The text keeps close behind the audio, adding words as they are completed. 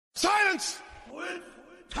Silence! It's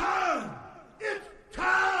time! It's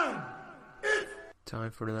time! It's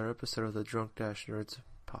time for another episode of the Drunk Dash Nerds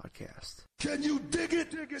podcast. Can you dig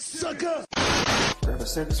it, sucker? Grab a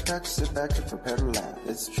six-pack, sit back and prepare to laugh.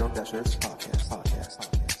 It's Drunk Dash Nerds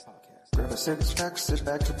podcast. Grab a six-pack, sit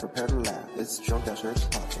back and prepare to laugh. It's Drunk Dash Nerds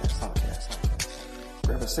podcast.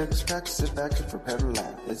 Grab a six-pack, sit back and prepare to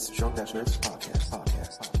laugh. It's Drunk Dash Nerds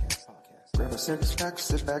podcast. Grab a six-pack,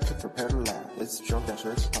 sit back and prepare to laugh. It's Drunk Dash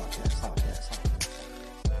Nerds podcast.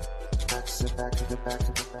 Sit back to the back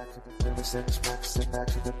to the back to the grab a six-pack, sit back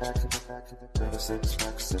to the back to the back to the grab a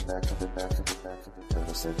six-pack, sit back to the back to the back to the grab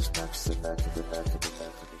a six-pack, sit back to the back to the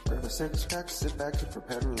back to the grab a six-pack, sit back and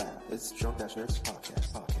prepare to laugh. It's Drunk Dash Nerds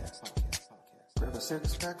podcast. Grab a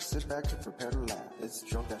six-pack, sit back and prepare to laugh. It's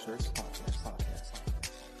Drunk Dash Nerds podcast.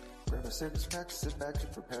 Grab a six-pack, sit back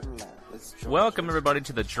and prepare to laugh. It's Drunk Welcome, everybody,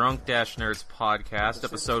 to the Drunk Dash Nerds podcast,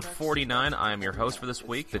 episode 49. I am your host for this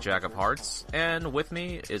week, the Jack of Hearts, and with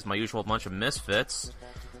me is my usual bunch of misfits.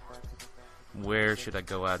 Where should I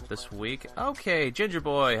go at this week? Okay, Ginger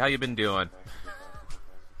Boy, how you been doing?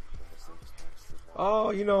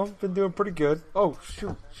 Oh, been doing pretty good. Oh,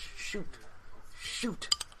 shoot.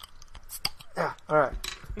 Yeah, alright.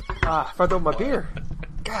 If I throw my beer.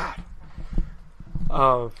 God.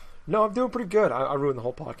 No, I'm doing pretty good. I ruined the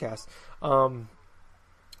whole podcast.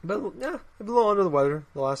 But yeah, I've been a little under the weather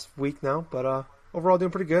the last week now, but overall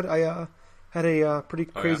doing pretty good. I had a pretty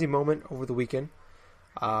crazy moment over the weekend.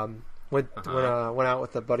 Went out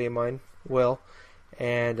with a buddy of mine, Will,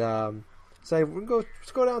 and said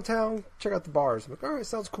let's go downtown, check out the bars. I'm like, all right,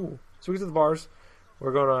 sounds cool. So we get to the bars.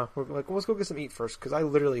 We're like, let's go get some eat first, because I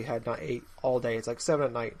literally had not ate all day. It's like 7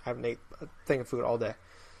 at night. I haven't ate a thing of food all day.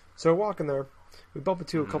 So we're walking there. We bump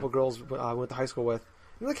into a couple girls I went to high school with.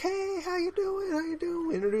 And like, hey, how you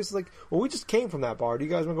doing? Introduced, like, well, we just came from that bar. Do you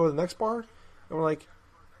guys want to go to the next bar? And we're like,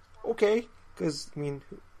 okay. Because, we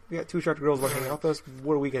got two attractive girls want to hang out with us.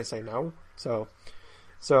 What are we going to say, no? So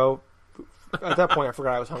at that point, I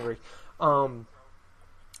forgot I was hungry.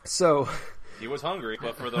 So... He was hungry,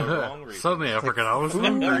 but for the wrong reason. Suddenly I forgot I was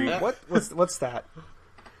hungry. What's that?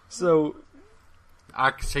 So...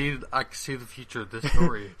 I can see the future of this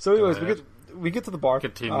story. So anyways, we get to the bar,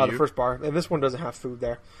 Continue. The first bar, and this one doesn't have food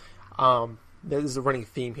there. There's a running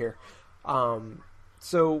theme here.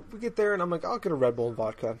 So we get there, and I'm like, I'll get a Red Bull and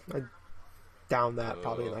vodka. I down that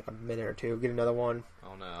probably in like a minute or two. Get another one.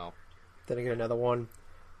 Oh no. Then I get another one.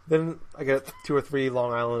 Then I get 2 or 3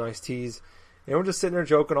 Long Island iced teas. And we're just sitting there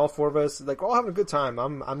joking, all 4 of us, like, we're all having a good time.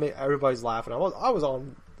 Everybody's laughing. I was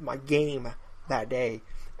on my game that day.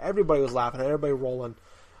 Everybody was laughing, everybody rolling.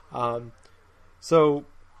 So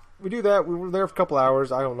we do that. We were there for a couple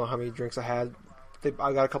hours. I don't know how many drinks I had.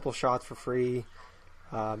 I got a couple of shots for free.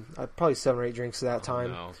 I had probably 7 or 8 drinks at that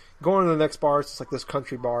time. No. Going to the next bar, it's like this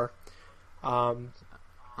country bar. I'm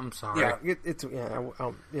sorry.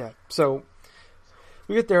 Yeah, So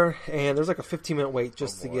we get there, and there's like a 15-minute wait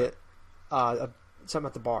just to get something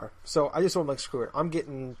at the bar. So I just told him, like, screw it. I'm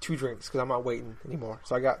getting 2 drinks because I'm not waiting anymore.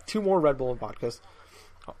 So I got 2 more Red Bull and vodkas.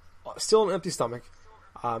 Still an empty stomach.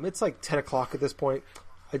 It's like 10 o'clock at this point.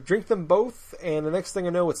 I drink them both, and the next thing I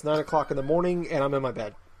know, it's 9 o'clock in the morning, and I'm in my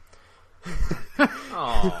bed.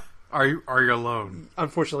 Oh. Are you alone?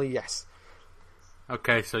 Unfortunately, yes.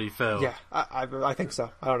 Okay, so you failed. Yeah, I think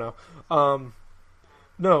so. I don't know.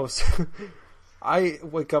 No, so I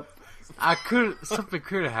wake up. Something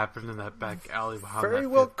could have happened in that back alley behind Very that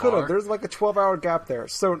well fifth could have. bar. There's like a 12-hour gap there.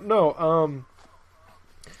 So, no,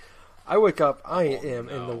 I wake up, I am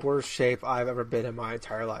in the worst shape I've ever been in my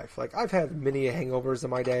entire life. Like, I've had many hangovers in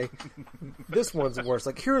my day. This one's the worst.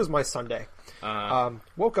 Like, here's my Sunday.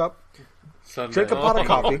 Woke up, Sunday. drank a pot of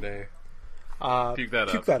coffee, Puke that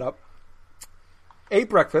puke up. that up, ate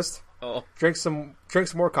breakfast, Oh. drank some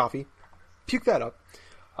more coffee, puke that up,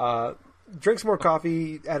 drank some more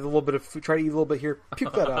coffee, add a little bit of food, try to eat a little bit here,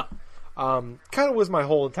 puke that up. Kind of was my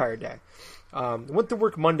whole entire day. Went to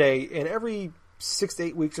work Monday, and every 6 to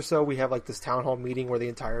 8 weeks or so, we have like this town hall meeting where the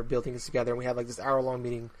entire building is together, and we have like this hour-long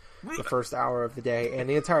meeting the first hour of the day, and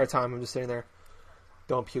the entire time I'm just sitting there,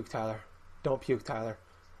 don't puke, Tyler. Don't puke, Tyler.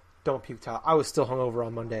 Don't puke, Tyler. I was still hungover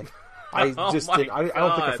on Monday. I just my didn't. I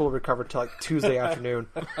don't think I God. fully recovered till like Tuesday afternoon.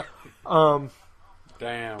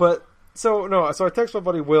 Damn. But so I text my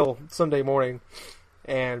buddy Will Sunday morning,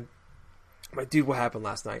 and I'm like, dude, what happened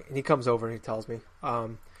last night? And he comes over and he tells me,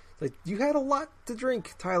 like, you had a lot to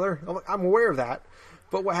drink, Tyler. I'm like, I'm aware of that,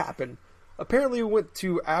 but what happened? Apparently, we went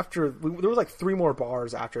to there was like 3 more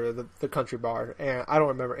bars after the country bar, and I don't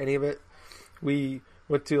remember any of it. We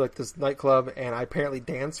went to like this nightclub, and I apparently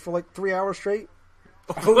danced for like 3 hours straight.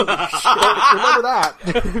 Remember that.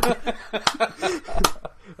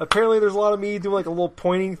 Apparently there's a lot of me doing like a little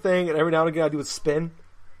pointing thing, and every now and again I do a spin.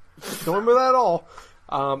 Don't remember that at all.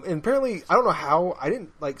 And apparently, I don't know how, I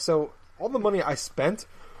didn't, so all the money I spent,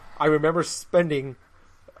 I remember spending,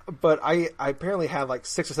 but I apparently had like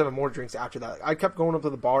 6 or 7 more drinks after that. I kept going up to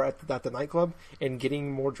the bar at the nightclub and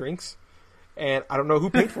getting more drinks, and I don't know who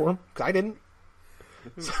paid for them, because I didn't.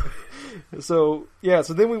 So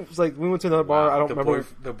then we went to another bar. I don't remember.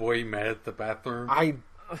 The boy you met at the bathroom. I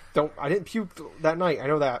didn't puke that night. I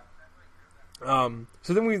know that.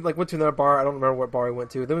 So then we went to another bar. I don't remember what bar we went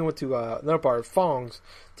to. Then we went to another bar, Fong's,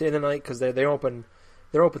 to end the night because they're open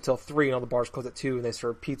till 3 and all the bars close at 2 and they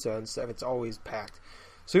serve pizza and stuff. It's always packed.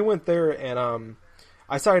 So we went there and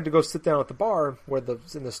I decided to go sit down at the bar where the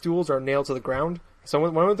stools are nailed to the ground. So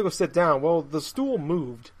when I went to go sit down, well, the stool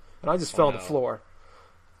moved and I just fell on the floor.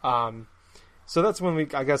 So that's when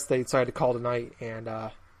I guess they decided to call tonight, and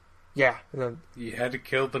yeah, and then you had to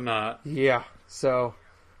kill the knot. Yeah, so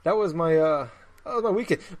that was my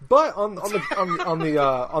weekend. But on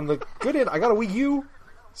the good end, I got a Wii U,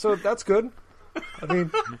 so that's good. I mean,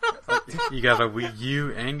 you got a Wii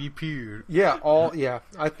U and you pewed. Yeah,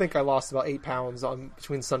 I think I lost about 8 pounds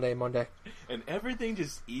between Sunday and Monday, and everything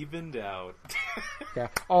just evened out. Yeah.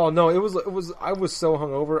 Oh no, it was. I was so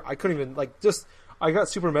hungover, I couldn't even I got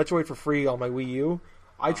Super Metroid for free on my Wii U.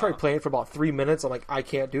 I tried playing for about 3 minutes. I'm like, I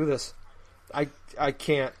can't do this. I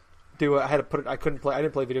can't do it. I had to put it. I couldn't play. I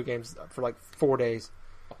didn't play video games for like 4 days.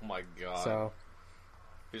 Oh my god! So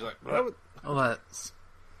he's like, I'm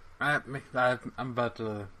about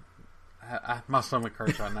to. My stomach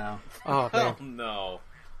hurts right now. Oh man. Oh no!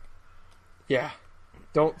 Yeah,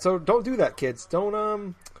 don't do that, kids.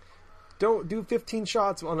 Don't do 15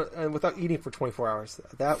 shots and without eating for 24 hours.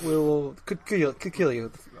 That could kill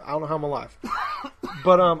you. I don't know how I'm alive.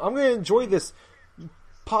 But I'm going to enjoy this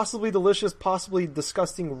possibly delicious, possibly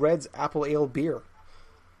disgusting Red's Apple Ale beer.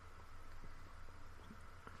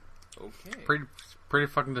 Okay. Pretty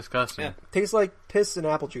fucking disgusting. Yeah. Tastes like piss and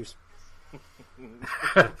apple juice.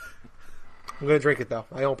 I'm going to drink it though.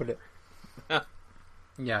 I opened it.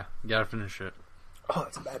 Yeah, you gotta finish it. Oh,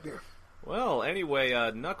 it's a bad beer. Well,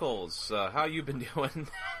 anyway, Knuckles, how you been doing?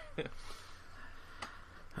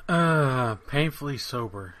 Painfully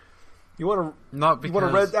sober. You want Not because a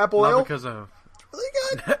Red Apple Ale? Not because of really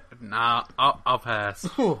good. Nah, I'll pass.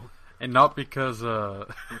 And not because I'm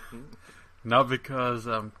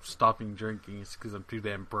stopping drinking. It's because I'm too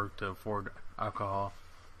damn broke to afford alcohol.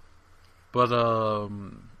 But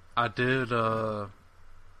I did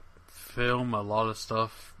film a lot of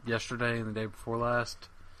stuff yesterday and the day before last.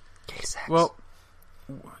 Gay sex. Well,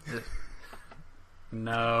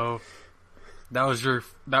 no, that was your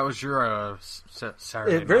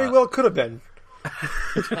Saturday. It very night. well could have been.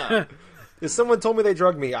 If someone told me they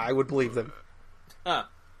drugged me, I would believe them.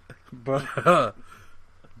 But I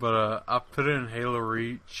put in Halo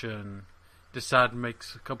Reach and decided to make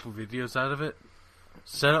a couple videos out of it.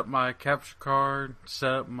 Set up my capture card.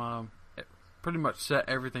 Pretty much set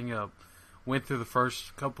everything up. Went through the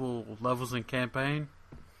first couple levels in campaign.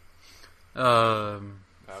 Trying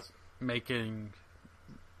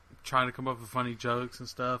to come up with funny jokes and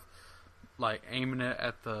stuff, like aiming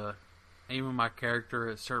my character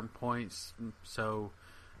at certain points, so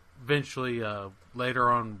eventually later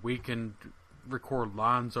on we can record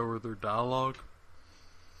lines over their dialogue.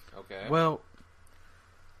 Okay. Well,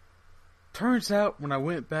 turns out when I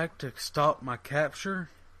went back to stop my capture,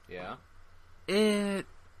 Yeah. It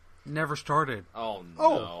never started. Oh no.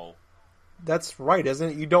 Oh. That's right,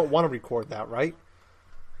 isn't it? You don't want to record that, right?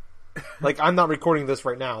 Like, I'm not recording this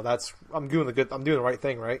right now. I'm doing the right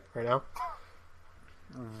thing, right now?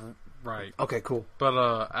 Right. Okay, cool. But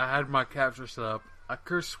I had my capture set up. I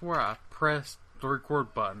could have swore I pressed the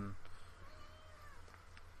record button,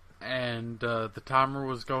 and the timer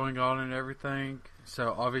was going on and everything.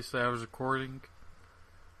 So obviously I was recording.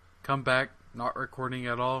 Come back, not recording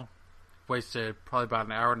at all. Wasted probably about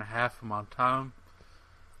an hour and a half of my time.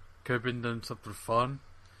 Could have been doing something fun.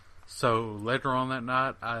 So later on that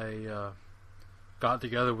night, I got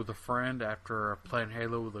together with a friend after playing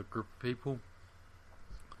Halo with a group of people.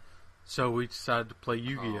 So we decided to play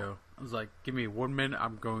Yu-Gi-Oh! I was like, give me 1 minute,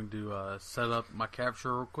 I'm going to set up my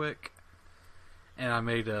capture real quick. And I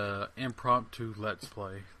made a impromptu Let's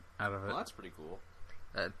Play out of it. Well, that's pretty cool.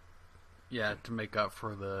 Yeah, to make up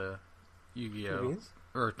for the Yu-Gi-Oh!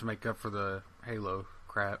 Or to make up for the Halo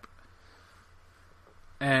crap.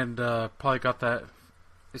 And probably got that.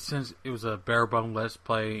 Since it was a bare bone Let's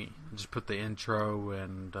Play, just put the intro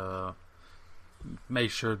and made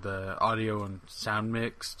sure the audio and sound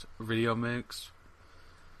mixed, video mixed.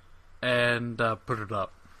 and put it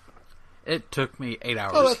up. It took me 8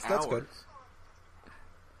 hours. Oh, that's good.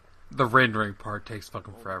 The rendering part takes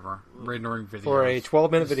fucking forever. Rendering videos. For a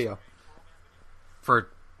 12-minute video. For a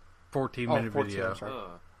 14-minute 14, video. I'm sorry.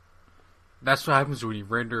 That's what happens when you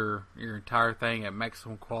render your entire thing at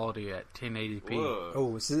maximum quality at 1080p. Whoa.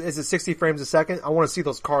 Oh, is it 60 frames a second? I want to see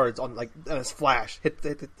those cards on like flash. Hit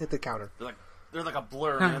the counter. They're like a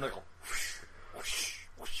blur, man. They're like,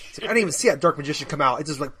 It's like, I didn't even see that Dark Magician come out. It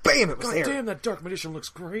just like bam, it was God there. damn, that Dark Magician looks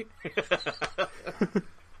great.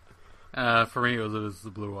 For me, it was the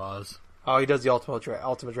Blue Eyes. Oh, he does the Ultimate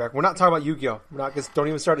Dragon. We're not talking about Yu-Gi-Oh. We're not. Don't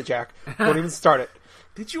even start it, Jack. Don't even start it.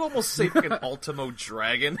 Did you almost say fucking Ultimo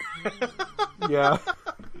Dragon? Yeah.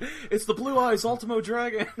 It's the Blue Eyes Ultimo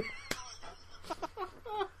Dragon.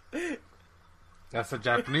 That's a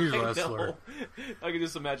Japanese wrestler. know. I can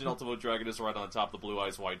just imagine Ultimo Dragon just right on top of the Blue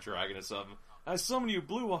Eyes White Dragon or something. I summon you,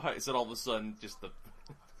 Blue Eyes, and all of a sudden, just the...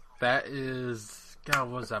 That is...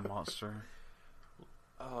 God, what is that monster?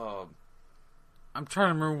 I'm trying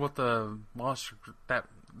to remember what the monster...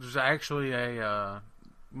 There's actually a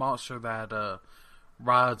monster that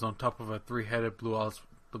rides on top of a three-headed Blue Eyes...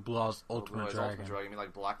 The Blue Eyes Ultimate Eyes Dragon. Ultimate Dragon. You mean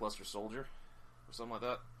like Blackluster Soldier? Or something like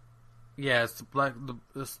that? Yeah, it's the black...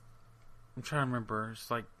 I'm trying to remember.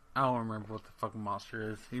 It's like... I don't remember what the fucking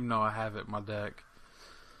monster is, even though I have it in my deck.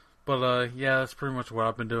 But, yeah, that's pretty much what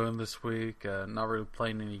I've been doing this week. Not really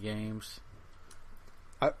playing any games.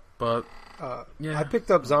 I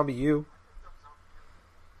picked up Zombie U.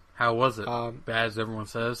 How was it? Um, Bad as everyone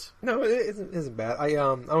says? No, it isn't bad. I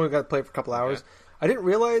only got to play it for a couple hours. Okay. I didn't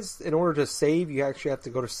realize in order to save, you actually have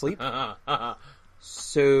to go to sleep.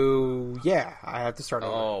 So, yeah, I have to start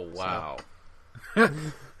over. Oh, wow.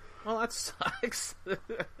 Well, that sucks.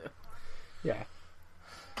 Yeah.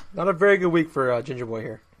 Not a very good week for Ginger Boy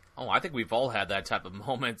here. Oh, I think we've all had that type of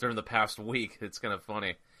moment during the past week. It's kind of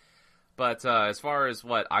funny. But as far as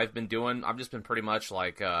what I've been doing, I've just been pretty much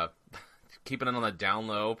like keeping it on the down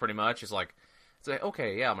low, pretty much. It's like,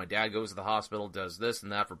 okay, yeah, my dad goes to the hospital, does this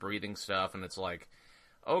and that for breathing stuff, and it's like,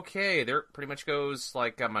 okay, there pretty much goes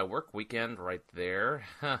like my work weekend right there.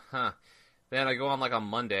 Then I go on like on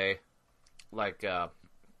Monday, like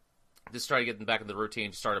just started getting back in the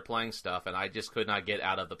routine, started playing stuff, and I just could not get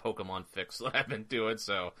out of the Pokemon fix that I've been doing,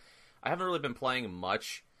 so I haven't really been playing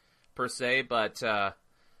much, per se, but, no,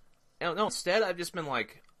 instead, I've just been,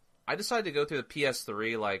 like, I decided to go through the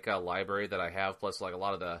PS3, like, library that I have, plus, like, a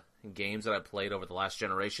lot of the games that I played over the last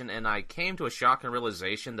generation, and I came to a shocking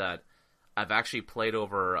realization that I've actually played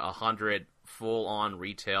over 100 full-on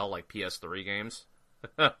retail, like, PS3 games.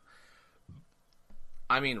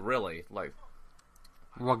 I mean, really, like...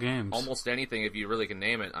 What games? Almost anything, if you really can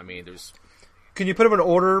name it. I mean, there's... Can you put them in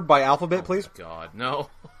order by alphabet, please? God, no.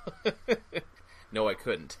 No, I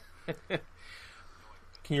couldn't. Can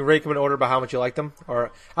you rank them in order by how much you like them?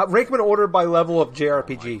 Or rank them in order by level of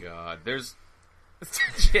JRPG. Oh my God, there's...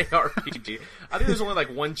 JRPG. I think there's only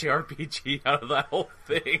like one JRPG out of that whole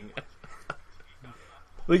thing.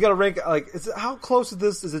 Well, you gotta rank, like, how close to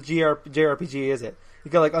this is a JRPG is it?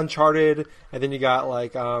 You got, like, Uncharted, and then you got,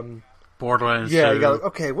 like, Borderlands. yeah, 2, you got, like,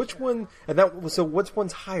 okay, which one, and so which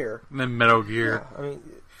one's higher? and then Metal Gear. Yeah, I mean,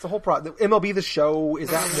 it's a whole problem. MLB The Show,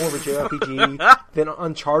 is that more of a JRPG than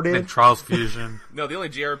Uncharted? Then Trials Fusion. No, the only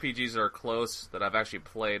JRPGs that are close that I've actually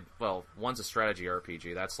played, well, one's a strategy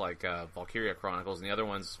RPG. That's like Valkyria Chronicles, and the other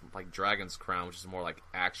one's like Dragon's Crown, which is more like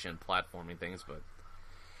action platforming things.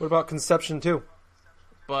 What about Conception 2?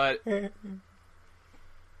 But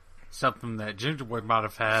Something that Ginger Boy might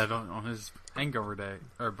have had on his hangover day,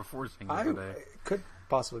 or before his hangover day. It could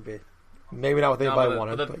possibly be. Maybe not what anybody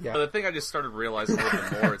wanted, but yeah. But the thing I just started realizing a little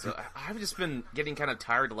bit more is I've just been getting kind of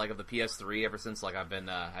tired of the PS3 ever since like I've had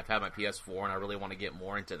my PS4 and I really want to get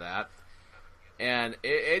more into that. And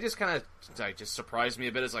it just kind of just surprised me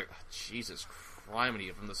a bit. It's like, oh, Jesus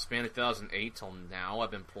criminy, from the span of 2008 till now, I've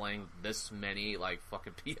been playing this many like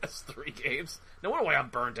fucking PS3 games. No wonder why I'm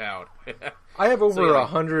burnt out. I have over So, yeah.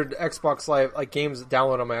 100 Xbox Live games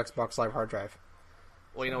downloaded on my Xbox Live hard drive.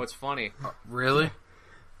 Well, you know what's funny? Really?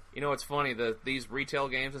 You know what's funny? These retail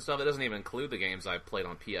games and stuff, it doesn't even include the games I've played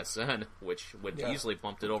on PSN, which would easily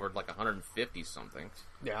bumped it over to like 150 something.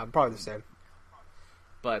 Yeah, I'm probably the same.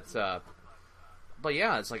 But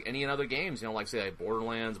yeah, it's like any other games, like say like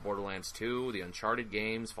Borderlands, Borderlands 2, the Uncharted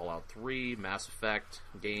games, Fallout 3, Mass Effect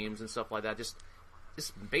games and stuff like that. Just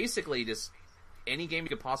basically just any game you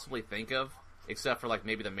could possibly think of, except for like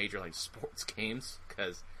maybe the major like sports games.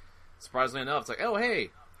 Because surprisingly enough, it's like, oh hey,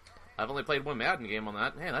 I've only played one Madden game on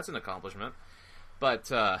that. Hey, that's an accomplishment.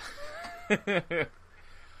 But yeah,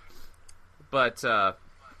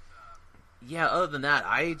 other than that,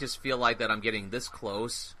 I just feel like that I'm getting this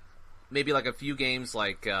close maybe like a few games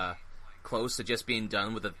like close to just being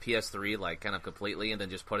done with the PS3, like kind of completely, and then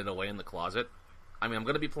just put it away in the closet. I mean, I'm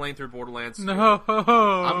gonna be playing through Borderlands 2. No,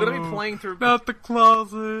 I'm gonna be playing through not the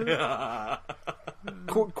closet.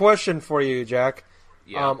 Question for you, Jack.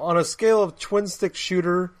 Yeah. On a scale of twin stick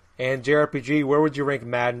shooter and JRPG, where would you rank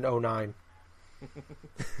Madden 09?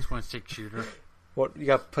 Twin stick shooter. What you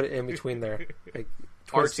got to put it in between there? Like,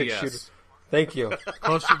 twin stick RTS. shooter. Thank you.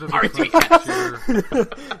 Closer to the twin stick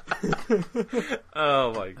shooter.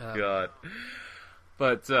 Oh my god.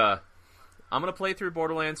 But I'm gonna play through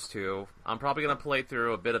Borderlands 2. I'm probably gonna play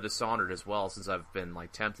through a bit of Dishonored as well, since I've been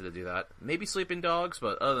like tempted to do that. Maybe Sleeping Dogs,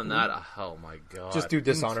 but other than that, oh my god. Just do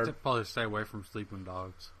Dishonored. Probably stay away from Sleeping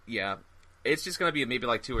Dogs. Yeah. It's just gonna be maybe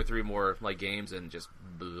like 2 or 3 more like games and just.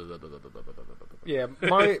 Yeah,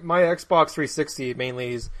 my Xbox 360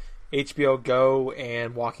 mainly is HBO Go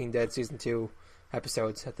and Walking Dead Season 2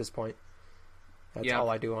 episodes at this point. That's all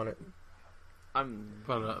I do on it.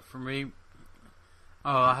 But for me,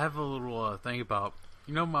 I have a little thing about,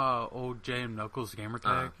 you know, my old JM Knuckles gamer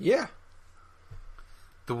tag? Yeah.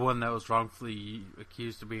 The one that was wrongfully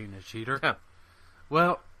accused of being a cheater? Yeah.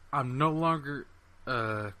 Well, I'm no longer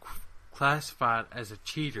classified as a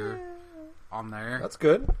cheater on there. That's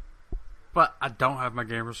good. But I don't have my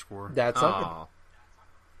gamer score. That's not Oh.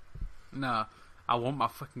 No, I want my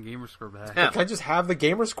fucking gamer score back. Yeah. Can I just have the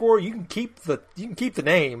gamer score? You can keep the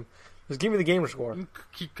name. Just give me the gamer score. You can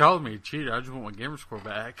keep calling me a cheater. I just want my gamer score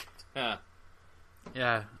back. Yeah.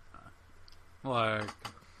 Yeah. Like,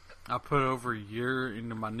 I put over a year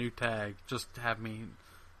into my new tag just to have me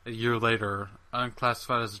a year later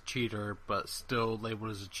unclassified as a cheater, but still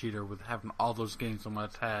labeled as a cheater with having all those games on my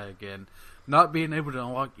tag and not being able to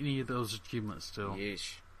unlock any of those achievements still.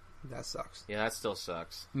 Yeesh. That sucks. Yeah, that still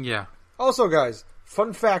sucks. Yeah. Also, guys,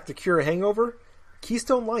 fun fact to cure a hangover: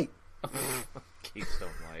 Keystone Light. Keystone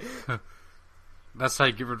Light. That's how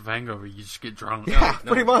you get rid of hangover. You just get drunk. Yeah,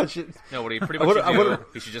 no. pretty much. No, what he pretty I much would've- I should do, would've-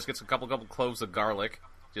 he should just get a couple cloves of garlic.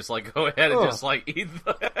 Just like go ahead and Oh. just like eat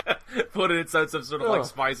put it inside some sort of like Oh.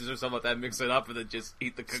 spices or something like that, mix it up, and then just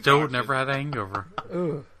eat the concoction. Still never had a hangover.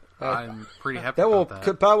 Ooh. I'm pretty happy That will about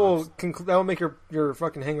that will make your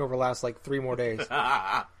fucking hangover last like 3 more days,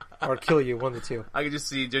 or kill you, one of the two. I can just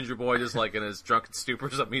see Ginger Boy just like in his drunken stupor,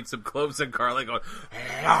 just eating some cloves and garlic, going.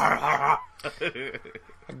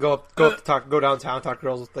 Go downtown, talk to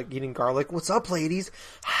girls like eating garlic. What's up, ladies?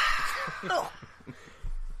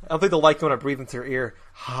 I don't think they'll like you when I breathe into their ear.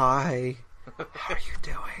 Hi, how are you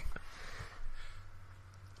doing?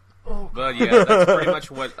 But yeah, that's pretty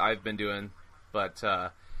much what I've been doing. But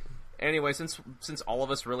anyway, since all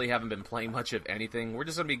of us really haven't been playing much of anything, we're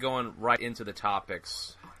just gonna be going right into the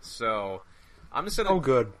topics. So I'm just gonna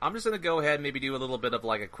good. I'm just gonna go ahead and maybe do a little bit of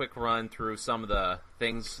like a quick run through some of the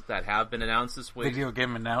things that have been announced this week. Video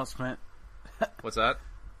game announcement. What's that?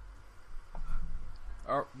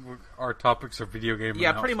 Our topics are video game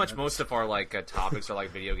Yeah, pretty much announcements. most of our like topics are like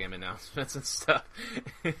video game announcements and stuff.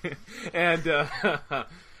 and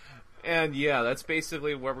and yeah, that's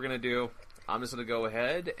basically what we're gonna do. I'm just gonna go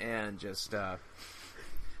ahead and just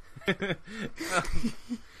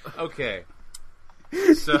okay.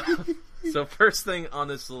 So first thing on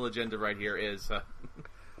this little agenda right here is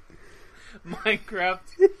Minecraft.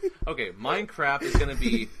 Okay, Minecraft is gonna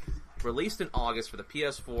be released in August for the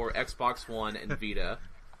PS4, Xbox One, and Vita.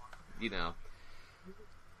 You know.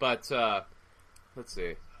 But, let's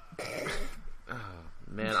see. Oh,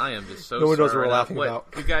 man, I am just so No one knows sorry what we're right now. laughing What about.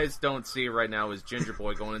 you guys don't see right now is Ginger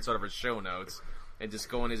Boy going inside of his show notes and just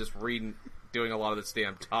going and just reading, doing a lot of this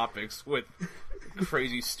damn topics with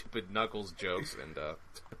crazy, stupid Knuckles jokes and,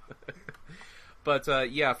 But,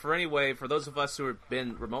 yeah, for those of us who have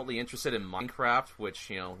been remotely interested in Minecraft, which,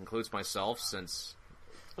 you know, includes myself, since...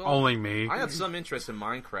 well, Only me. I have some interest in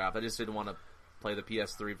Minecraft. I just didn't want to play the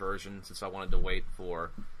PS3 version since I wanted to wait for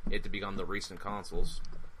it to be on the recent consoles.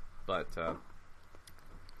 But, I'll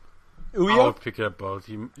Ouya? pick up both.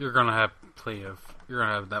 You're gonna have You're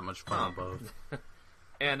gonna have that much fun on both.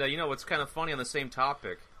 and you know, what's kind of funny on the same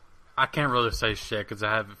topic. I can't really say shit because I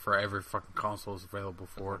have it for every fucking console it's available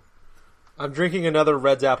for. I'm drinking another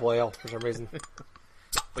Red's Apple Ale for some reason.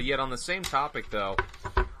 But yet on the same topic, though,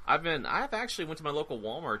 I've actually went to my local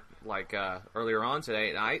Walmart like earlier on today,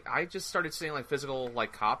 and I just started seeing like physical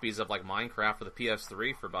like copies of like Minecraft for the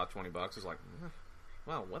PS3 for about $20. I was like,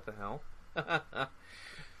 well, what the hell?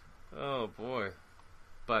 Oh boy.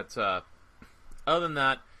 But other than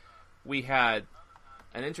that, we had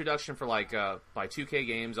an introduction for like by 2K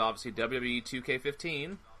Games. Obviously, WWE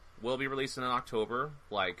 2K15 will be releasing in October,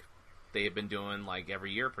 like they have been doing like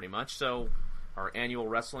every year pretty much. So our annual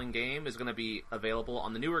wrestling game, is going to be available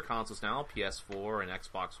on the newer consoles now, PS4 and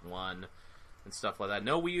Xbox One and stuff like that.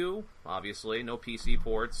 No Wii U, obviously, no PC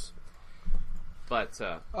ports. But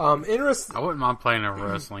I wouldn't mind playing a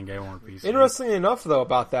wrestling game on a PC. Interestingly enough, though,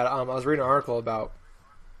 about that, I was reading an article about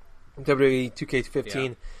WWE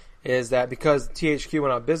 2K15, is that because THQ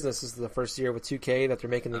went out of business, this is the first year with 2K that they're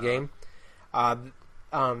making the game.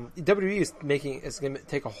 WWE is going to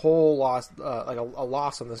take a whole loss, like a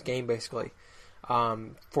loss on this game, basically,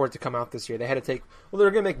 for it to come out this year. They had to take. Well,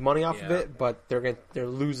 they're going to make money off of it, but they're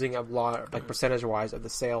losing a lot, like percentage wise, of the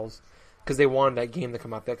sales because they wanted that game to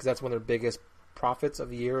come out there because that's one of their biggest profits of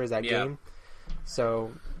the year is that game.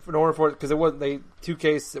 So, in order for it, because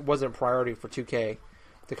 2K, it wasn't a priority for 2K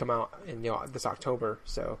to come out in this October.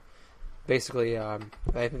 So, basically, I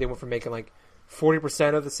think they went from making like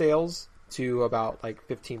 40% of the sales to about like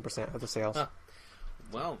 15% of the sales.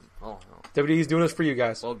 Well, WWE's doing this for you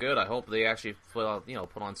guys. Well, good. I hope they actually put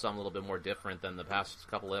on something a little bit more different than the past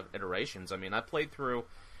couple of iterations. I mean, I played through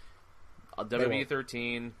WWE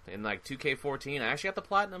 13 and like 2K14. I actually got the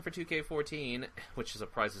platinum for 2K14, which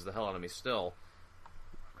surprises the hell out of me still.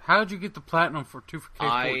 How did you get the platinum for 2K14?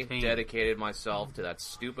 I dedicated myself to that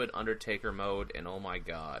stupid Undertaker mode, and oh my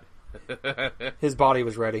god. His body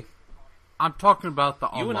was ready. I'm talking about the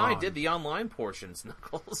online. You and I did the online portions,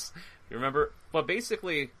 Knuckles. You remember? But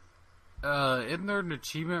basically... isn't there an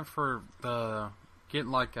achievement for getting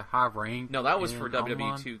like a high rank? No, that was for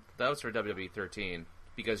WWE 2. That was for WWE 13.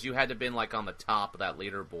 Because you had to been like on the top of that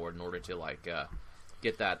leaderboard in order to like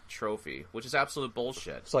get that trophy, which is absolute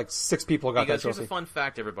bullshit. It's like 6 people got that trophy. Here's a fun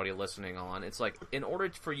fact, everybody listening on. It's like, in order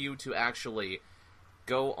for you to actually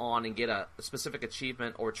go on and get a specific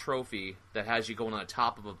achievement or trophy that has you going on the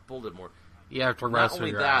top of a bulletin board, you have to not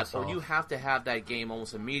only that, or you have to have that game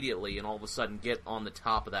almost immediately and all of a sudden get on the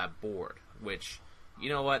top of that board, which, you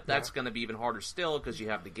know what, that's going to be even harder still because you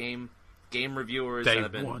have the game reviewers that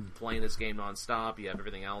have been playing this game nonstop. You have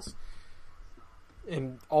everything else.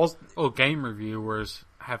 And also, game reviewers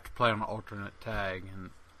have to play on an alternate tag, and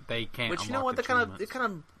they can't. Which, you know what,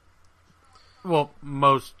 well,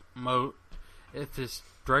 most if it's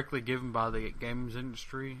directly given by the games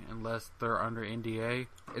industry, unless they're under NDA.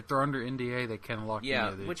 If they're under NDA, they can't lock.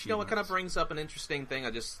 Yeah, which it kind of brings up an interesting thing.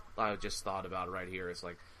 I just thought about right here. It's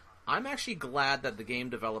like, I'm actually glad that the game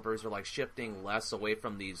developers are like shifting less away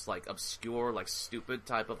from these like obscure, like stupid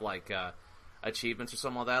type of like achievements or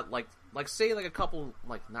something like that. Like say like a couple,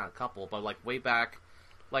 like not a couple, but like way back,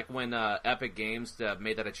 like when Epic Games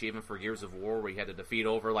made that achievement for Gears of War, where you had to defeat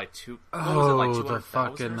over like 200,000 or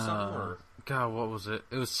something. God, what was it?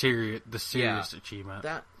 It was the serious achievement.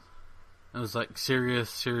 That. It was like Serious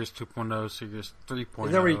 2.0, Serious 3.0.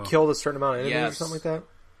 Is that where you killed a certain amount of enemies or something like that?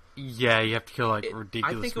 Yeah, you have to kill like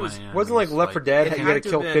ridiculous. I think it was. Wasn't like Left 4 Dead? You had to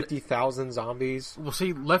kill 50,000 zombies. Well,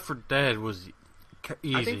 see, Left 4 Dead was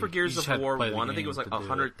easy. I think for Gears of War 1, I think it was like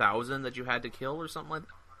 100,000 that you had to kill or something like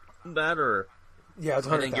that. Or yeah, it was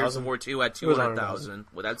 100,000. I think Gears of War 2 had 200,000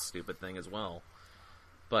 with that stupid thing as well.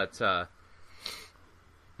 But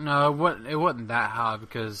no, it wasn't that high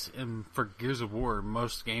because for Gears of War,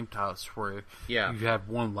 most game types where you have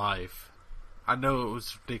one life. I know it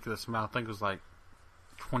was a ridiculous amount. I think it was like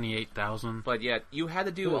 28,000. But yet, you had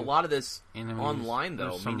to do a lot of this online,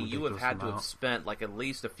 though. Meaning you have had to have spent like at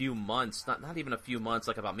least a few months, not even a few months,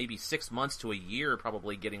 like about maybe 6 months to a year,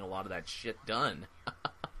 probably getting a lot of that shit done.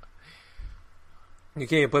 You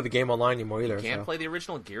can't even play the game online anymore either. You can't play the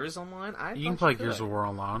original Gears online? You can play Gears of War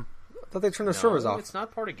online. I thought they turned the servers off. It's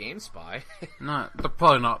not part of GameSpy. No, they're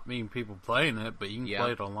probably not being people playing it, but you can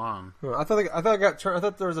play it online. I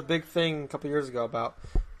thought there was a big thing a couple years ago about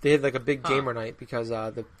they had like a big gamer night because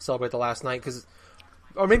they celebrate the last night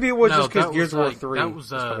or maybe it was just because Gears of War 3 that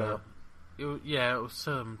was it was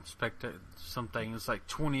something. It's like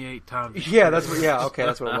 28 times. Yeah, that's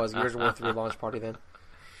what it was. Gears of War 3 launch party then.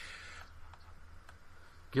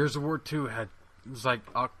 Gears of War 2 it was like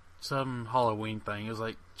some Halloween thing. It was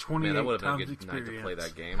like 28 that would have times been a good experience. night to play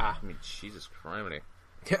that game. I mean, Jesus Christ.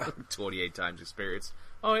 Yeah. 28 times experience.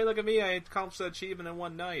 Oh, hey, look at me. I accomplished that achievement in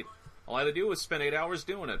one night. All I had to do was spend 8 hours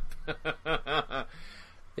doing it.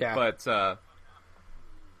 Yeah. But,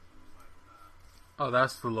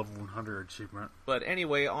 that's the level 100 achievement. But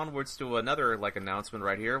anyway, onwards to another, like, announcement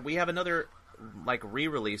right here. We have another, like,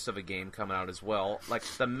 re-release of a game coming out as well. Like,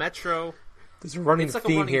 the Metro... There's a running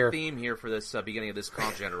theme here for this beginning of this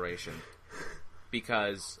console generation.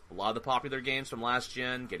 Because a lot of the popular games from last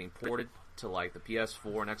gen getting ported to like the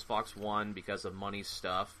PS4 and Xbox One because of money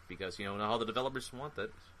stuff. Because you know how the developers want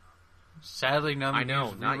it. Sadly, none. I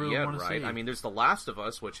know, not really yet, right? I mean, there's The Last of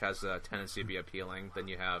Us, which has a tendency to be appealing. Then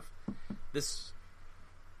you have this.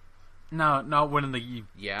 No, not when you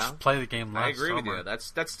Yeah, play the game last I agree with summer. you.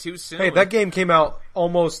 That's too soon. Hey, that game came out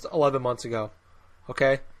almost 11 months ago.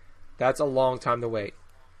 Okay? That's a long time to wait.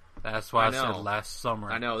 That's why I know. said last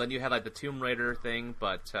summer. I know. Then you had like the Tomb Raider thing,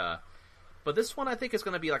 but this one I think is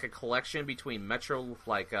going to be like a collection between Metro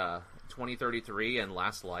 2033 and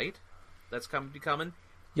Last Light. That's coming.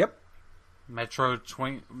 Yep. Metro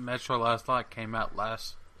Last Light came out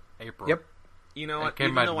last April. Yep. You know, It came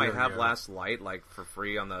even out though a I year have ago. Last Light like for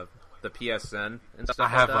free on the PSN and stuff I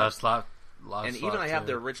have like that. Last Light. And even I have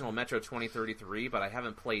the original Metro 2033, but I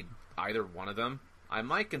haven't played either one of them. I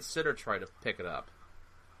might consider trying to pick it up.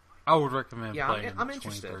 I would recommend Yeah, playing. I'm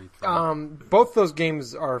interested. 2033. Both those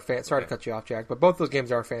games are sorry to cut you off, Jack, but both those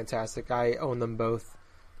games are fantastic. I own them both.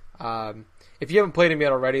 If you haven't played them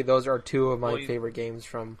yet already, those are two of my favorite games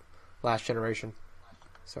from last generation.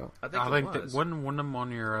 So I think, I it think was. that wasn't one of them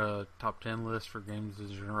on your top 10 list for games of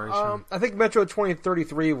the generation. I think Metro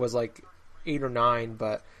 2033 was like 8 or 9,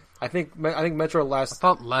 but I think Metro I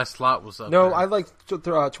thought Last Light was up No, there. I like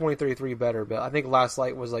 2033 better, but I think Last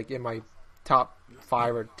Light was like in my top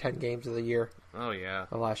 5 or 10 games of the year. Oh yeah.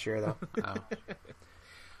 Of last year though. Oh.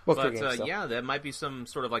 Both But good games. Though. yeah, that might be some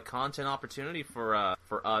sort of like content opportunity for us,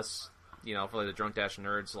 for like the Drunk Dash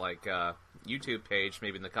Nerds YouTube page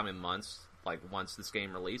maybe in the coming months. Like once this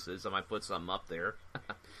game releases, I might put some up there.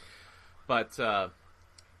 But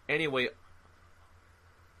anyway,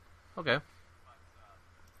 okay.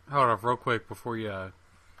 Hold on, real quick before you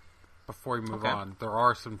move Okay. on. There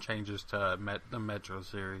are some changes to the Metro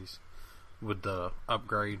series with the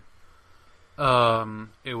upgrade.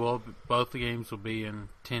 Both the games will be in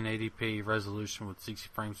 1080p resolution with 60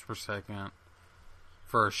 frames per second.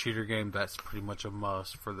 For a shooter game, that's pretty much a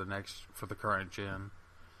must for the current gen.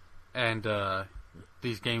 And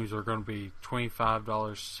these games are going to be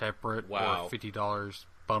 $25 separate Wow. or $50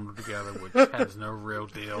 bundled together, which has no real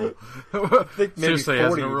deal. I think maybe Seriously, it has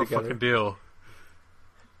 40 no real together. fucking deal.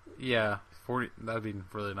 Yeah, 40. That'd be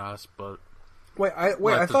really nice, but Wait, I Like, thought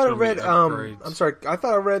I there's gonna read. be upgrades. I'm sorry. I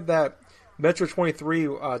thought I read that Metro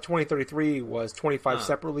 2033 was 25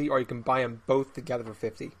 separately, or you can buy them both together for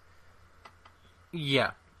 50.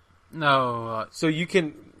 yeah, no. So you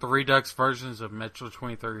can. The Redux versions of Metro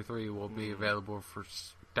 2033 will be available for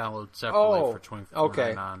download separately for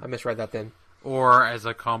okay. $24.99, I misread that then. or as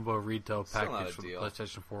a combo retail Still not package a for the deal.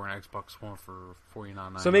 PlayStation 4 and Xbox One for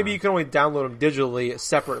 $49.99. So maybe you can only download them digitally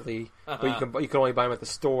separately, but you can only buy them at the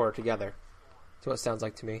store together. That's what it sounds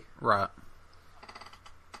like to me. Right.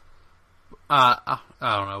 I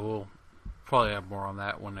don't know. We'll probably have more on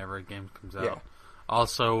that whenever a game comes out. Yeah.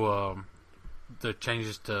 Also, the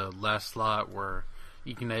changes to Last Light where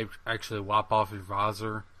you can actually wipe off your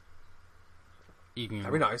visor. You can,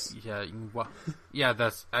 That'd be nice. Yeah, yeah,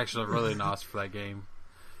 that's actually really nice for that game.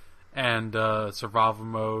 And survival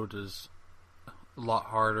mode is a lot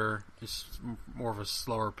harder. It's more of a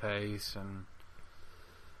slower pace, and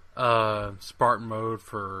Spartan mode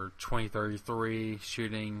for 2033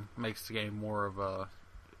 shooting makes the game more of a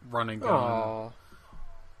run and gun. Aww.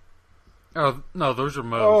 Oh no, those are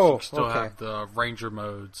modes. Oh, you still okay. have the Ranger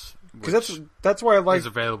modes, which Because that's why I like is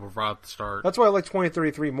available right at the start. that's why I like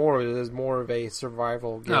 2033 more. It is more of a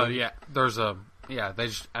survival game. No, yeah, they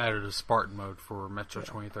just added a Spartan mode for Metro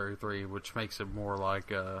 2033, which makes it more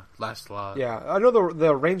like Last Light. Yeah, I know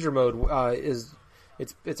the Ranger mode is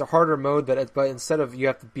it's a harder mode, but instead of you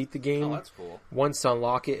have to beat the game Oh, that's cool. once to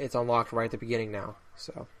unlock it, it's unlocked right at the beginning now.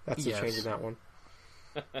 So that's the Yes. change in that one.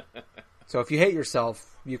 So if you hate yourself,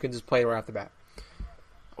 you can just play it right off the bat.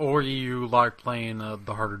 Or you like playing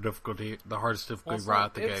the hardest difficulty Also, right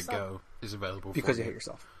at the it's get-go is available Because for you hate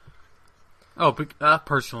yourself. Oh, but I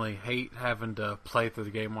personally hate having to play through the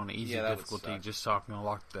game on easy Yeah, that would difficulty suck. just so I can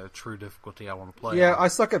unlock the true difficulty I want to play. Yeah, on. I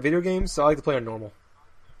suck at video games, so I like to play on normal.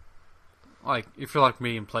 Like, if you're like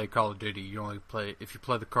me and play Call of Duty, you only play... If you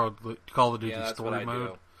play the Call of Duty Yeah, that's what story I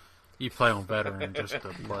mode, do. you play on veteran just to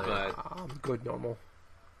play it. But I'm good normal.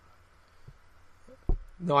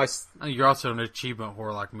 No, I And you're also an achievement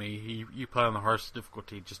whore like me. You play on the hardest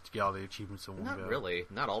difficulty just to get all the achievements in one not go. really,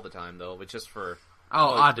 not all the time though. But just for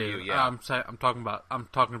Oh, Oh, I for do. you, yeah. I'm talking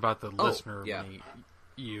about the listener. yeah.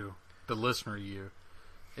 The listener.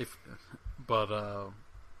 But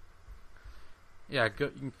yeah, you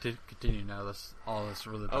can continue now. That's all that's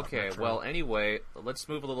really about Okay, Metro. well, anyway, let's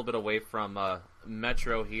move a little bit away from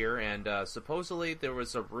Metro here, and supposedly there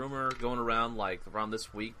was a rumor going around around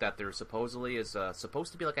this week that there supposedly is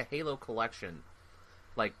supposed to be like a Halo collection.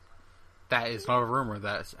 Like, that is not a rumor.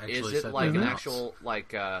 That's actually is it set like to an announce. actual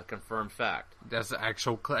confirmed fact? That's the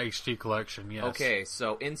actual HD collection. Yes. Okay,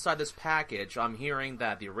 so inside this package, I'm hearing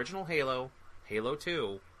that the original Halo, Halo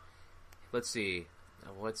 2. Let's see,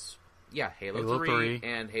 Halo 3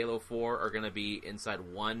 and Halo 4 are going to be inside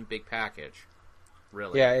one big package.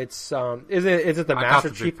 Really? Yeah, it's is it the I got Master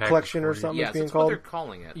the big Chief package Collection or for you. something Yes, it's being that's what called? they're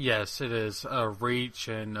calling it. Yes, it is. Reach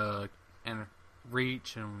and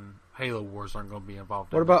Reach and Halo Wars aren't going to be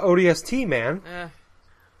involved. What in about ODST, man? it.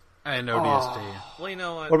 And ODST? Well, you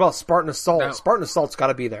know What about Spartan Assault? No. Spartan Assault's got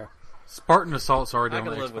to be there. Spartan Assault's already I on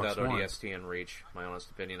can the live Xbox without One. ODST and Reach, my honest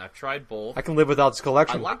opinion. I've tried both. I can live without this I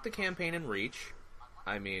collection. like the campaign in Reach.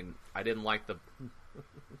 I mean, I didn't like the...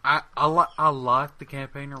 I like the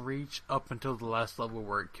campaign of Reach up until the last level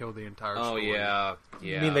where it killed the entire Oh, story. yeah.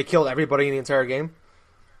 You mean they killed everybody in the entire game?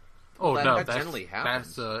 Oh, Well, no, that that's, generally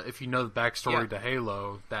happens. that's if you know the backstory Yeah. to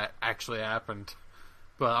Halo, that actually happened.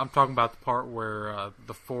 But I'm talking about the part where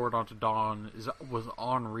the Forward onto Dawn was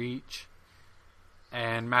on Reach,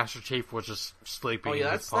 and Master Chief was just sleeping Oh, yeah,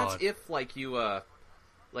 in that's his pod. if, like, you,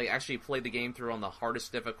 like, actually played the game through on the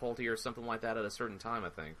hardest difficulty or something like that at a certain time, I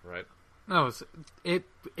think, right? No,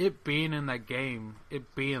 it being in that game,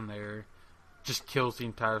 it being there, just kills the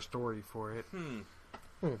entire story for it.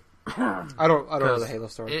 I don't know the Halo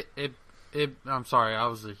story. I'm sorry,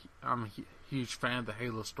 I'm a huge fan of the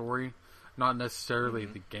Halo story, not necessarily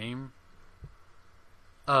the game.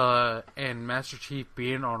 And Master Chief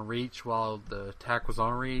being on Reach while the attack was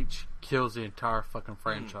on Reach kills the entire fucking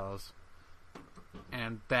franchise.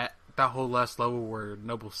 And that whole last level where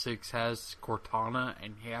Noble Six has Cortana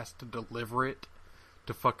and he has to deliver it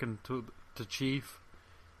to Chief,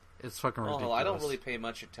 it's fucking ridiculous. Well, I don't really pay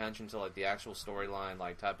much attention to, like, the actual storyline,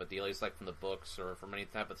 like, type of deal. It's like from the books or from any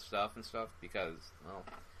type of stuff and stuff because, well,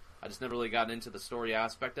 I just never really got into the story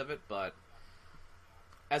aspect of it, but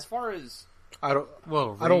as far as... I don't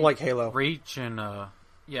Well, I don't like Halo. Reach and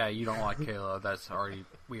yeah, you don't like Halo.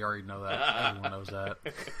 We already know that. Everyone knows that.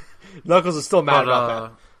 Knuckles is still mad But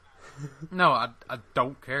about no, I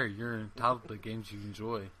don't care. You're entitled to the games you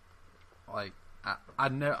enjoy. Like I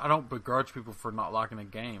don't begrudge people for not liking a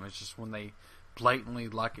game. It's just when they blatantly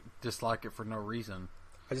dislike it for no reason.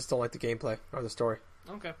 that. I just don't like the gameplay or the story.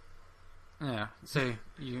 Okay. Yeah, see,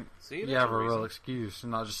 you See, that's have a a real reason. excuse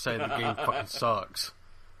and not just say the game fucking sucks.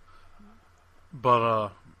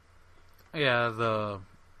 But yeah, the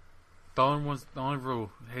only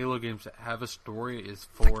real Halo games that have a story is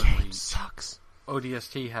 4 and Reach. Sucks.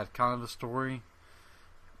 ODST had kind of a story.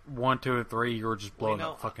 1, 2, and 3, you were just blowing Well,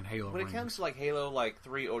 you know, up fucking Halo When it rings. comes to, like, Halo, like,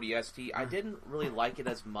 3 ODST, I didn't really like it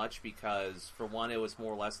as much because, for one, it was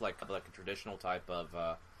more or less like a traditional type of,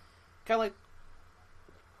 kind of like,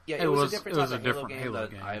 yeah, it was a different type of Halo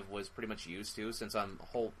game that I was pretty much used to since I'm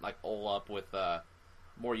all up with,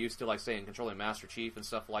 more used to, like, saying, controlling Master Chief and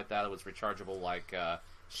stuff like that. It was rechargeable, like,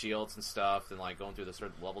 shields and stuff and, like, going through the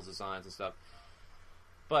certain levels designs and stuff.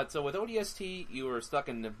 But with ODST, you were stuck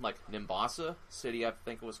in, like, Nimbasa City, I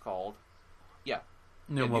think it was called. Yeah.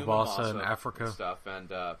 New Yeah, Mombasa in Africa. and stuff, and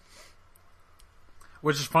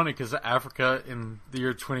Which is funny because Africa in the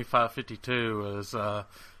year 2552 is the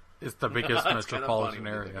biggest it's kind of funny metropolitan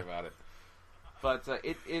when you think area. about it. But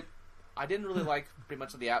I didn't really like pretty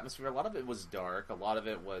much of the atmosphere. A lot of it was dark. A lot of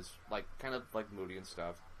it was like kind of like moody and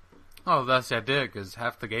stuff. Oh, that's the idea, because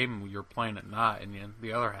half the game you're playing at night, and then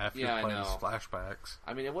the other half Yeah, I you're playing as know. flashbacks.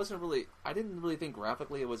 I mean, it wasn't really. I didn't really think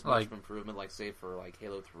graphically it was much Like- of an improvement, like say for like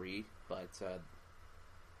Halo 3. But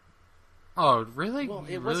Oh, really? Well,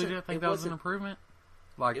 you it really wasn't- didn't think it that was an wasn't- improvement?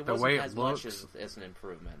 Like, it the wasn't way as it much looks as an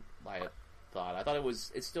improvement. I thought. I thought it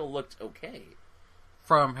was. It still looked okay.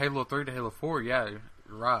 from Halo 3 to Halo 4, yeah, you're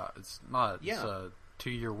right. It's not. It's Yeah. a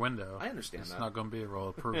 2-year window. I understand It's that. not going to be a real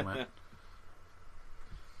improvement.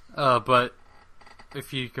 But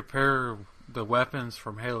if you compare the weapons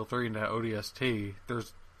from Halo 3 to ODST,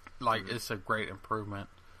 there's like it's a great improvement.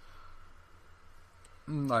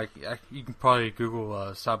 Like you can probably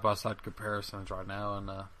Google side by side comparisons right now and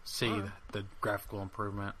see the graphical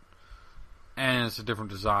improvement, and it's a different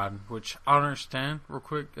design. Which I don't understand. Real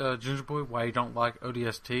quick, Ginger Boy, why you don't like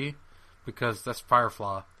ODST? Because that's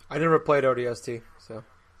Firefly. I never played ODST, so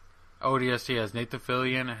ODST has Nathan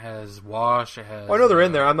Fillion, it has Wash, it has. I know they're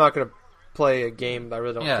in there. I'm not gonna play a game that I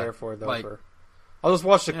really don't Yeah, care for though. like- I'll just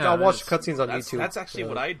watch the Yeah, I'll watch it's- the cutscenes on That's, YouTube. that's actually Yeah.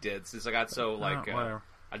 what I did since I got so like whatever.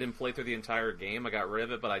 I didn't play through the entire game. I got rid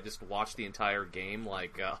of it, but I just watched the entire game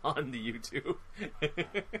like on the YouTube.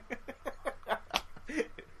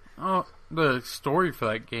 Oh, the story for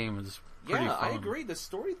that game is pretty Yeah, I fun. agree. The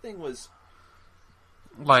story thing was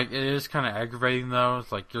Like, it is kind of aggravating though.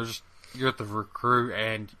 It's like you're the recruit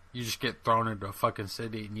and you just get thrown into a fucking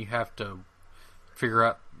city and you have to figure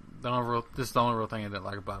out this is the only real thing I didn't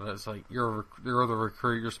like about it. It's like you're the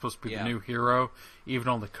recruit. You're supposed to be Yeah. the new hero. Even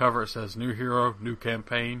on the cover it says new hero, new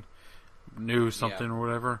campaign, new something or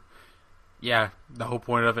whatever. yeah, the whole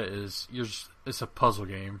point of it is it's a puzzle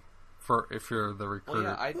game for if you're the recruiter.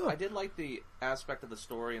 Well, yeah, I did like the aspect of the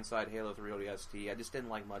story inside Halo 3 ODST. I just didn't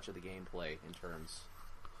like much of the gameplay in terms.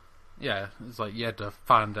 Yeah, it's like you had to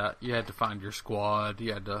find your squad.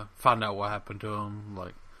 You had to find out what happened to them.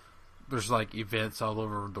 Like, there's like events all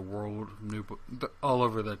over the world, all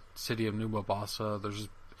over the city of New Mombasa. There's a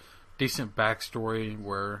decent backstory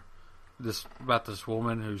where about this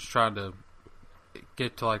woman who's trying to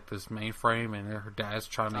get to like this mainframe, and her dad's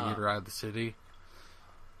trying to get her out of the city.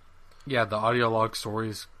 Yeah, the audio log story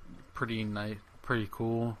is pretty nice, pretty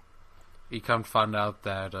cool. You come to find out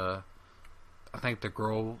that I think the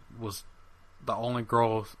girl was the only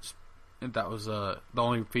girl that was the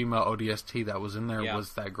only female ODST that was in there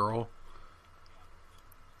was that girl.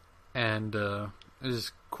 And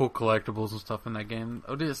there's cool collectibles and stuff in that game.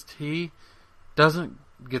 ODST doesn't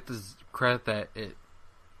get the credit that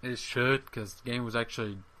it should, because the game was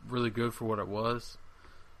actually really good for what it was.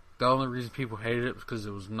 The only reason people hated it was because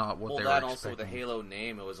it was not what they were expecting. Also with the Halo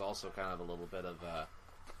name, it was also kind of a little bit of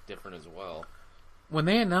different as well. When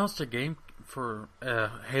they announced a game for a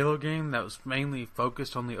Halo game that was mainly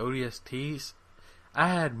focused on the ODSTs, I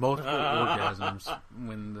had multiple orgasms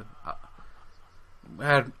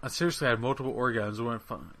I seriously had multiple orgasms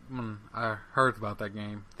when I heard about that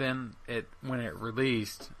game. Then when it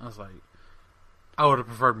released, I was like, I would have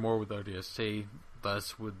preferred more with ODST,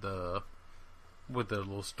 less with the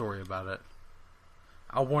little story about it.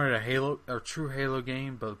 I wanted a true Halo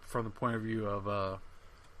game, but from the point of view of the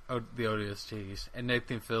ODSTs and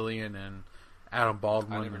Nathan Fillion and Adam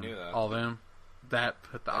Baldwin. I never knew that. All them. That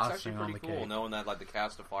put the That's icing actually on the pretty cool, cake. knowing that like the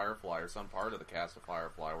cast of Firefly or some part of the cast of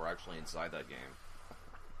Firefly were actually inside that game.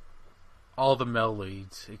 All the male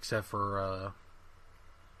leads except for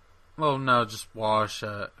just Wash.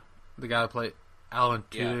 The guy that played Alan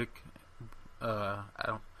Tudyk,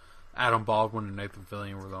 Adam Baldwin, and Nathan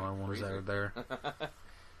Fillion were the only ones that were there.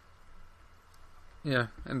 Yeah,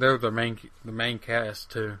 and they're the main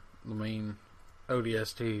cast too, the main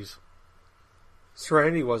ODSTs.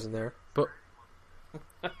 Serenity wasn't there. But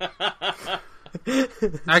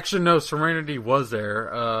actually, no, Serenity was there.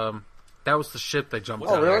 That was the ship they jumped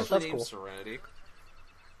Was out that really? of. actually That's named cool. Serenity?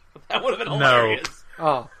 That would have been No. hilarious.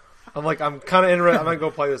 Oh, I'm kind of interested. I'm gonna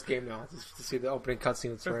go play this game now just to see the opening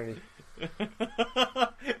cutscene with Serenity.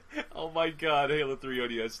 Oh my god, Halo 3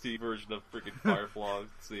 ODST version of freaking Firefly.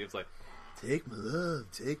 See, it's like, Take my love,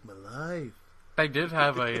 take my life. They did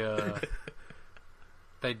have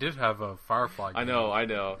a Firefly game. I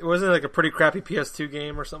know. It wasn't like a pretty crappy PS2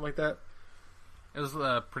 game or something like that. It was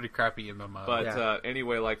a pretty crappy MMO. But Yeah.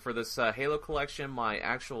 Anyway, like for this Halo collection, my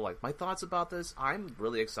thoughts about this, I'm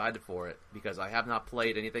really excited for it because I have not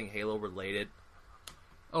played anything Halo related.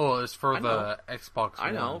 oh, it's for I know. the Xbox One.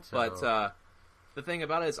 I know, so- but the thing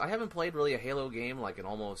about it is I haven't played really a Halo game like in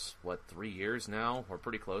almost 3 years now, or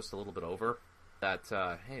pretty close to a little bit over. That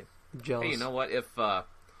hey, Jealous. you know what? If by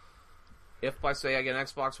say I get an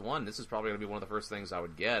Xbox One, this is probably going to be one of the first things I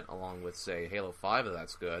would get, along with say Halo 5 if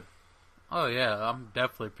that's good. oh yeah, I'm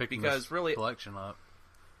definitely picking Because this really- collection up.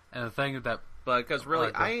 And the thing that But because really,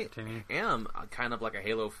 Alright, I continue. am kind of like a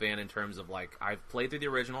Halo fan in terms of like I've played through the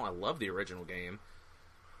original. I love the original game.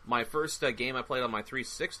 My first game I played on my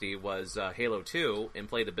 360 was Halo 2, and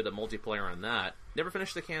played a bit of multiplayer on that. Never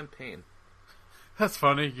finished the campaign. that's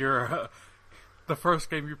funny. You're the first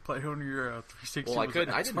game you played on your 360. Well, I was couldn't.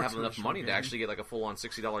 an I didn't have Xbox enough original money to game. actually get like a full-on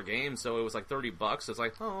 $60 game, so it was like $30. It's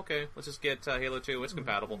like, oh, okay, let's just get Halo 2. It's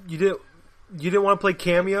compatible. You didn't want to play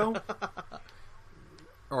Cameo?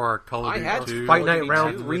 Or Call of I Duty had 2. Fight Call of Night Duty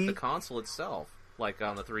Round 2 3? with the console itself, like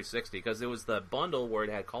on the 360, because it was the bundle where it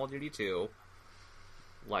had Call of Duty 2,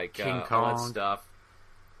 like King all that Kong. stuff.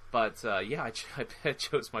 But yeah, I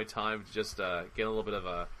chose my time to just get a little bit of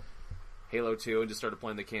a Halo 2 and just started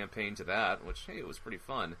playing the campaign to that, which hey, it was pretty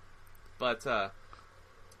fun. But yeah,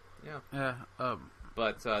 Yeah.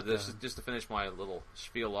 but just to finish my little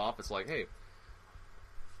spiel off, it's like, hey,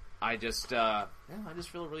 I just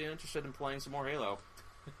feel really interested in playing some more Halo.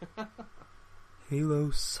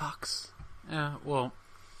 Halo sucks. Yeah. Well,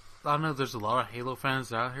 I know there's a lot of Halo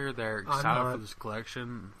fans out here that are excited not. for this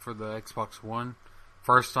collection for the Xbox One.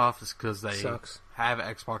 First off, it's because they Sucks. have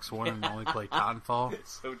Xbox One and only play Titanfall.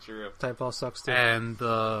 It's so true. Titanfall sucks too. And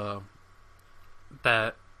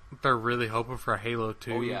that they're really hoping for a Halo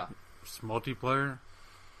 2 Oh, yeah. multiplayer.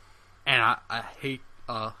 And I hate,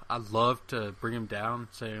 I'd love to bring them down,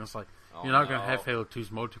 saying it's like, Oh, you're not going to no. have Halo 2's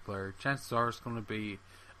multiplayer. Chances are it's going to be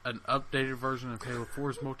an updated version of Halo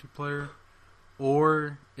 4's multiplayer,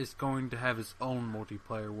 or it's going to have its own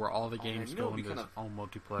multiplayer where all the games you know go what would be into its kind own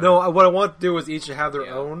multiplayer. No, what I want to do is each have their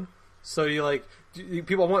Yeah. own, So you like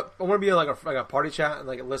people. I want to be in like a party chat and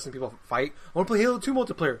like listen to people fight. I want to play Halo 2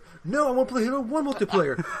 multiplayer. No, I want to play Halo 1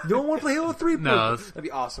 multiplayer. No, I want to play Halo 3. No, that'd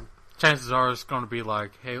be awesome. Chances are it's going to be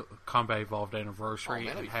like Halo Combat Evolved Anniversary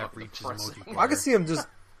that'd and be have fucking reaches depressing. multiplayer. I could see them just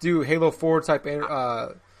do Halo 4 type,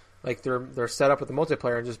 like their setup with the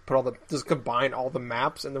multiplayer and just just combine all the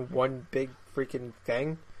maps into one big freaking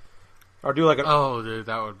thing. Or do like Oh, dude,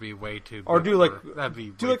 that would be way too. or do like that'd be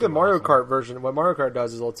do way like the too Mario awesome. Kart version. What Mario Kart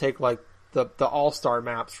does is it'll take like the all-star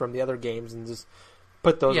maps from the other games and just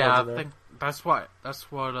put those Yeah, ones I in there. think that's what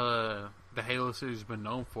the Halo series has been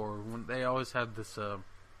known for. When they always have this,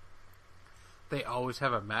 they always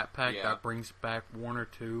have a map pack Yeah. that brings back one or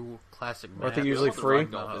two classic maps. Aren't they usually I want the free?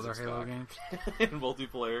 Ragdoll Other physics Halo back. games. in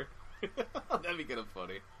multiplayer. That'd be kind of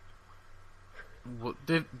funny. Well,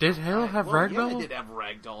 did Halo have well, Ragdoll? Yeah, they did have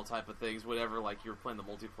ragdoll type of things. Whatever, like you were playing the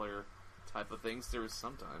multiplayer type of things. There was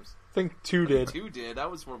sometimes. I think 2 did. Two did. That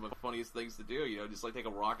was one of the funniest things to do. You know, just like take a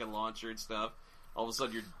rocket launcher and stuff. All of a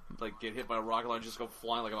sudden, you're like get hit by a rocket launcher, just go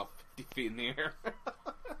flying like about 50 feet in the air.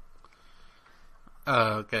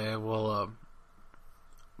 Okay, well,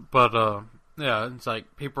 but yeah, it's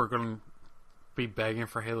like people are going to be begging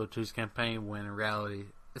for Halo 2's campaign when in reality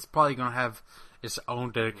it's probably going to have its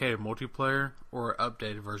own dedicated multiplayer or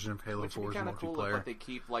updated version of Halo Which would 4's be kind of cool if multiplayer. like, they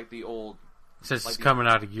keep like the old. Since like it's the- coming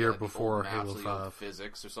out a year like, the before old maps Halo of the old 5.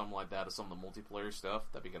 physics or something like that, or some of the multiplayer stuff.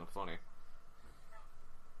 That'd be kind of funny.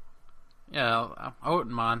 Yeah, I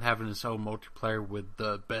wouldn't mind having its own multiplayer with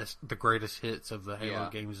the greatest hits of the Halo Yeah.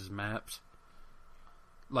 games' maps.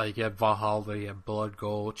 Like you have Valhalla, you have Blood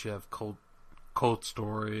Gulch, you have Cold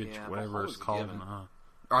Storage, Yeah, whatever Valhalla's it's a called. given.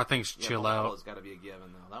 Or I think it's Yeah, Chill Valhalla's Out. got to be a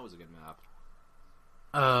given though. That was a good map.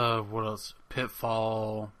 What else?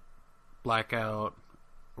 Pitfall, Blackout,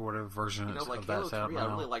 or whatever version You know, like of Halo that's out 3, now.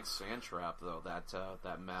 I really like Sandtrap though.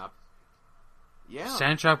 That map. Yeah,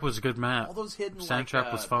 Sandtrap was a good map. all those hidden Sandtrap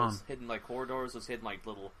like, was fun. those hidden like corridors, those hidden like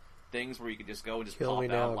little things where you could just go and just Kill pop me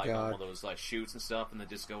out now, like God. on one of those like shoots and stuff, and then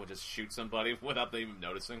just go and just shoot somebody without them even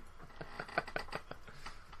noticing.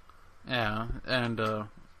 Yeah, and it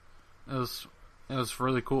was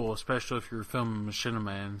really cool, especially if you're filming Machinima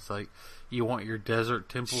Man. It's like you want your desert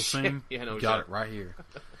temple scene, Yeah, no you got shit. it right here.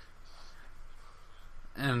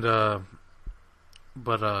 And what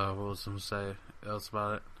was I gonna say else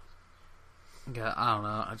about it? Yeah, I don't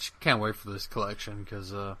know. I just can't wait for this collection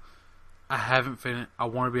because I haven't finished. I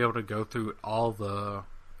want to be able to go through all the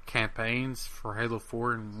campaigns for Halo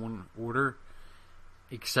 4 in one order,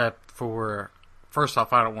 except for first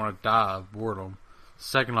off, I don't want to die of boredom.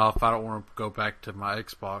 Second off, I don't want to go back to my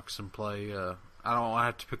Xbox and play. I don't want to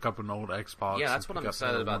have to pick up an old Xbox. Yeah, that's and what pick I'm up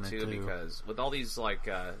excited Halo about 1 and too, 2. because with all these like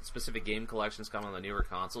specific game collections coming on the newer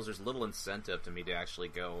consoles, there's little incentive to me to actually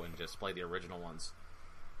go and just play the original ones.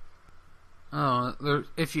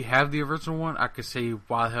 If you have the original one, I could see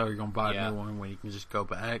why the hell you're going to buy Yeah. a new one when you can just go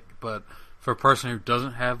back. But for a person who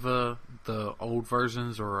doesn't have the old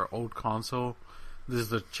versions or old console, this is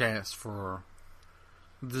the chance for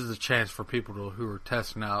people who are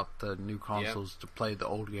testing out the new consoles to play the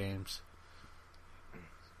old games.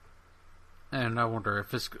 And I wonder if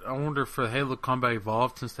for Halo Combat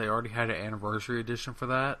Evolved, since they already had an anniversary edition for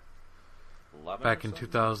that 11 back or in something?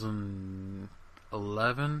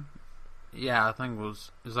 2011. Yeah, I think it was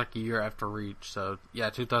like a year after Reach. So yeah,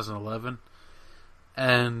 2011.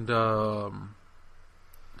 And how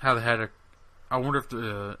they had I wonder if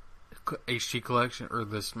the HG collection or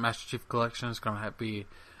this Master Chief collection is going to be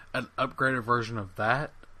an upgraded version of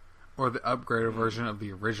that, or the upgraded version of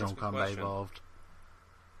the original That's a good Combat question. Evolved.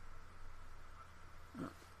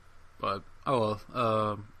 But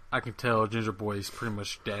I can tell Ginger Boy is pretty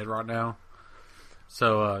much dead right now.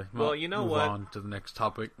 So Well, you know move what? on to the next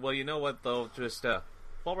topic. Well, you know what though, just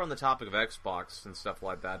while we're on the topic of Xbox and stuff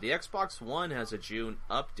like that, the Xbox One has a June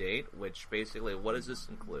update, which basically, what does this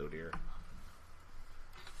include here?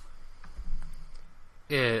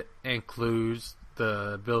 It includes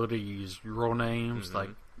the ability to use role names Mm-hmm. like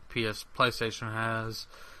PlayStation has,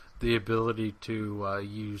 the ability to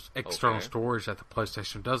use external Okay. storage that the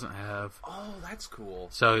PlayStation doesn't have. Oh, that's cool.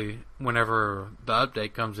 So whenever the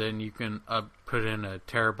update comes in, you can put in a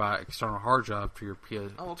terabyte external hard drive for your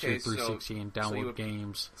PS2 Oh, okay, 360 and so download you would-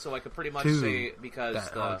 games So I could pretty much to say, because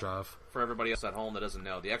that hard drive. for everybody else at home that doesn't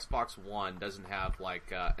know, the Xbox One doesn't have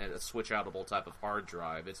like a switch-outable type of hard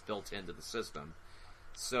drive. It's built into the system.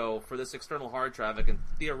 So for this external hard drive, I can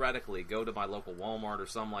theoretically go to my local Walmart or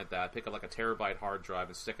something like that, pick up like a terabyte hard drive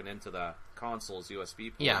and stick it into the console's USB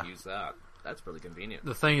port Yeah. and use that. That's really convenient.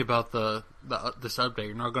 The thing about this update,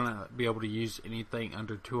 you're not going to be able to use anything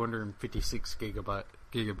under 256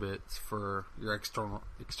 gigabits for your external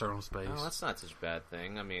space. Oh, that's not such a bad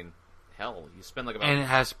thing. I mean, hell, you spend like about... And it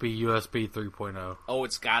has to be USB 3.0. Oh,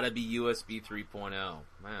 it's gotta be USB 3.0.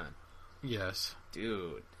 Man. Yes.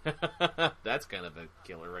 Dude. That's kind of a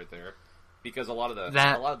killer right there. Because a lot of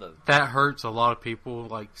the... That hurts a lot of people.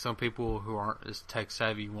 Like, some people who aren't as tech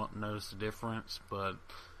savvy won't notice the difference, but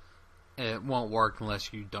it won't work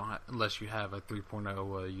unless you have a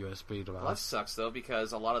 3.0 USB device. Well, that sucks, though,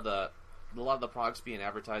 because a lot of the products being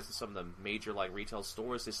advertised in some of the major like retail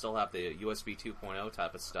stores, they still have the USB 2.0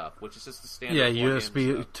 type of stuff, which is just the standard. Yeah,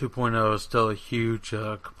 USB 2.0 is still a huge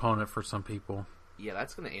component for some people. Yeah,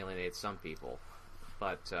 that's going to alienate some people.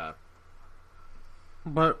 But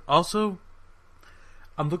also,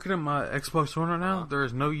 I'm looking at my Xbox One right now. There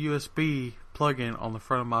is no USB plug-in on the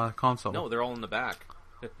front of my console. No, they're all in the back.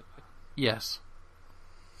 Yes.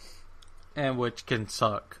 And which can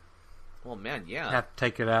suck. Well, man, yeah. You have to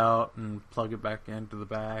take it out and plug it back into the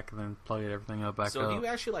back, and then plug everything back up. So do you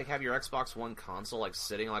actually like have your Xbox One console like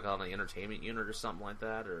sitting like on an entertainment unit or something like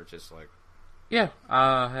that, or just like? Yeah,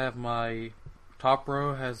 I have my top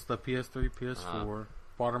row has the PS3, PS4.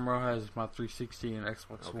 Bottom row has my 360 and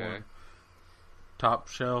Xbox One. Top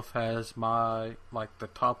shelf has my the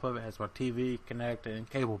top of it has my TV, Connect, and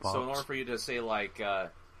cable box. So in order for you to say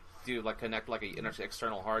connect like an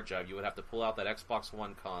external hard drive, you would have to pull out that Xbox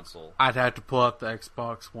One console. I'd have to pull out the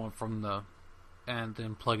Xbox One and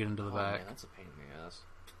then plug it into the back. Man, that's a pain in the ass.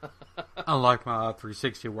 Unlike my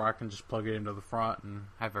 360, where I can just plug it into the front and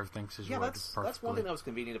have everything situated perfectly. That's one thing that was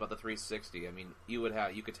convenient about the 360. I mean, you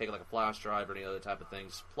could take like a flash drive or any other type of thing,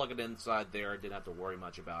 just plug it inside there, didn't have to worry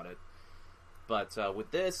much about it. But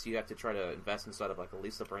with this, you have to try to invest inside of like at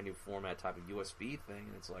least a brand new format type of USB thing,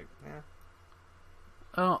 and it's like,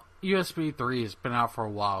 USB 3 has been out for a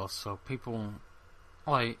while, so people,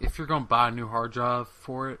 if you're going to buy a new hard drive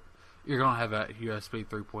for it, you're going to have that USB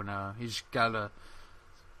 3.0. You just gotta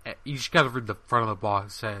read the front of the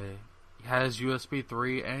box. Say it has USB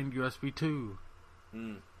 3 and USB 2.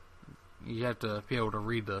 You have to be able to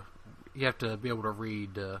read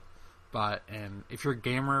by it, and if you're a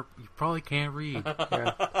gamer, you probably can't read.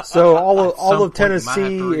 Yeah. So all of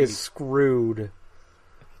Tennessee is screwed.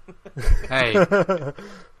 Hey,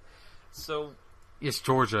 so it's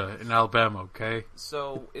Georgia and Alabama, okay?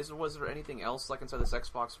 So was there anything else like inside this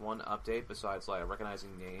Xbox One update besides like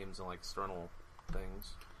recognizing names and like external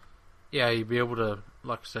things? Yeah, you'd be able to,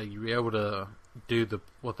 like I say, you'd be able to do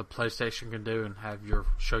what the PlayStation can do and have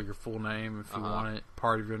show your full name if you want it,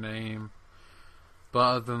 part of your name. But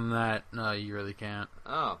other than that, no, you really can't.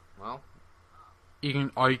 Oh, well.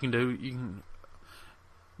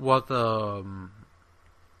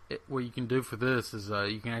 What you can do for this is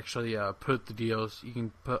you can actually put you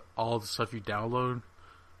can put all the stuff you download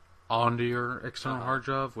onto your external hard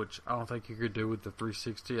drive, which I don't think you could do with the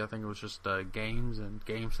 360. I think it was just games and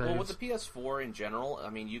game saves. Well, with the PS4 in general, I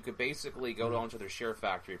mean, you could basically go onto their Share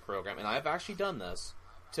Factory program, and I've actually done this.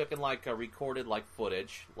 Took and recorded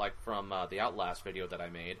footage from the Outlast video that I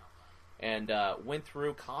made, and went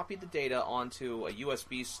through, copied the data onto a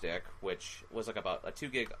USB stick, which was about a 2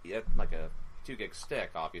 gig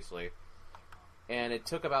stick, obviously. And it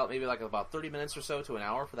took about 30 minutes or so to an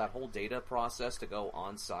hour for that whole data process to go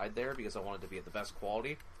on side there because I wanted to be at the best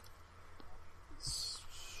quality.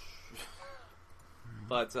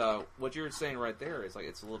 But what you're saying right there is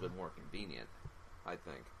it's a little bit more convenient, I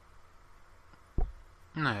think.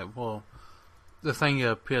 No, well, the thing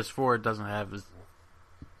PS4 doesn't have is,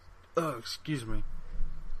 excuse me.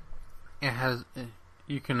 It has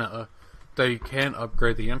you can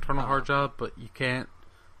upgrade the internal hard drive, but you can't.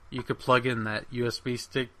 You could plug in that USB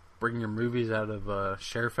stick, bring your movies out of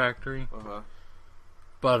Share Factory,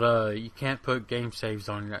 but you can't put game saves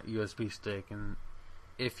on that USB stick. And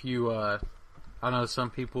if you, I know some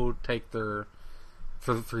people take for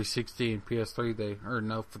the 360 and PS3, for the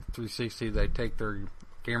 360 they take their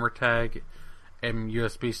gamer tag and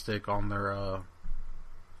USB stick on their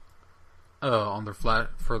flash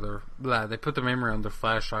they put the memory on their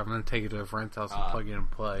flash drive and then take it to a friend's house and plug it in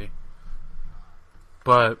and play.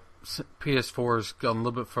 But PS4 has gone a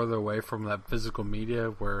little bit further away from that physical media,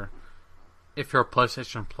 where if you're a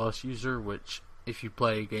PlayStation Plus user, which if you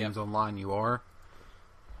play games online you are,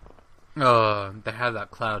 they have that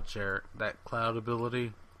cloud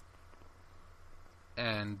ability,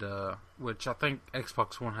 and which I think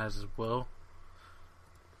Xbox One has as well.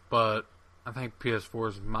 But I think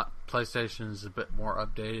PlayStation is a bit more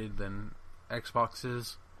updated than Xbox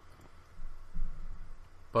is.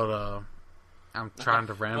 But I'm trying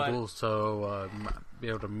to ramble, so be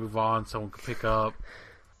able to move on. Someone can pick up.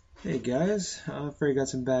 Hey guys, I'm afraid I got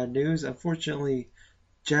some bad news. Unfortunately,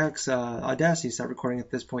 Jack's Audacity stopped recording at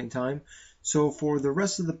this point in time. So for the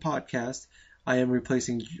rest of the podcast, I am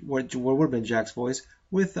replacing what would have been Jack's voice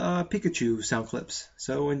with Pikachu sound clips.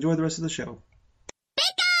 So enjoy the rest of the show.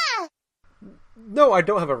 No, I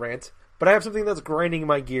don't have a rant, but I have something that's grinding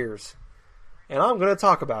my gears. And I'm going to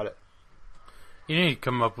talk about it. You need to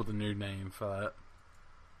come up with a new name for that.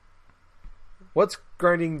 What's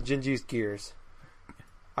grinding Gingy's gears?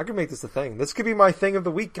 I could make this a thing. This could be my thing of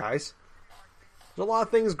the week, guys. There's a lot of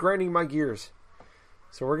things grinding my gears.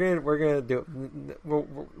 So we're gonna do it. We'll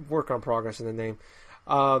work on progress in the name.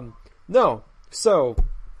 No. So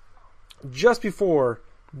just before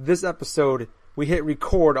this episode, we hit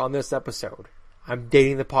record on this episode. I'm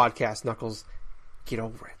dating the podcast, Knuckles. Get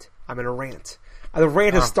over it. I'm in a rant. The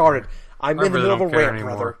rant has started. I'm in the middle of a rant,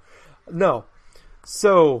 brother. No.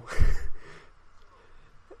 So,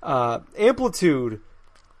 Amplitude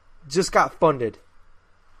just got funded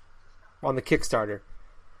on the Kickstarter.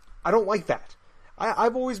 I don't like that.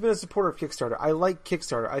 I've always been a supporter of Kickstarter. I like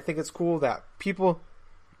Kickstarter. I think it's cool that people...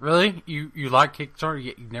 Really? You like Kickstarter,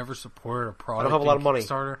 yet you never supported a product? I don't have a lot of money.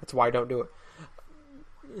 Kickstarter? That's why I don't do it.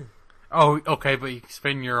 Oh, okay, but you can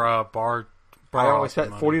spend your bar I only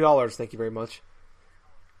spent $40, thank you very much,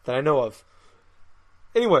 that I know of.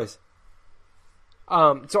 Anyways,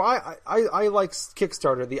 so I like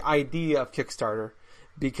Kickstarter, the idea of Kickstarter,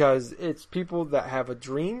 because it's people that have a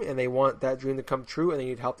dream and they want that dream to come true and they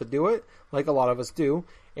need help to do it, like a lot of us do,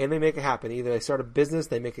 and they make it happen. Either they start a business,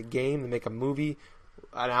 they make a game, they make a movie,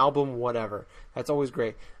 an album, whatever. That's always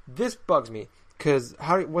great. This bugs me because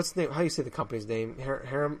how do you say the company's name?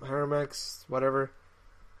 Harmonix, whatever.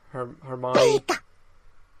 Harmonix.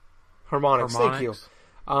 Thank you.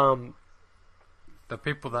 The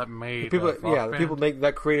people that made the people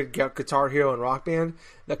that created Guitar Hero and Rock Band,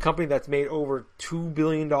 the company that's made over $2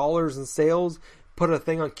 billion in sales, put a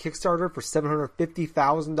thing on Kickstarter for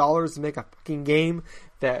 $750,000 to make a fucking game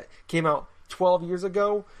that came out 12 years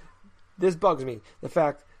ago. This bugs me. The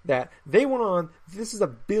fact that they went on, this is a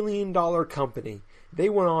 $1 billion company. They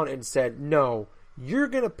went on and said, no, you're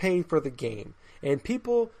going to pay for the game. And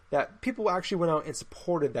people actually went out and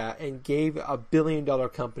supported that and gave a $1 billion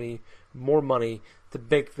company more money to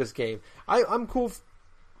make this game. I'm cool.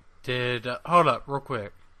 Hold up real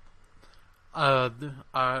quick. There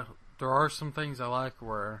are some things I like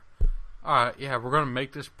where, alright, yeah, we're going to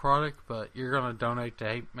make this product, but you're going to donate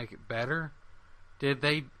to make it better. Did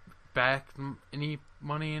they back any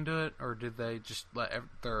money into it, or did they just let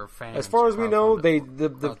their fans? As far as we know,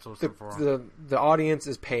 the audience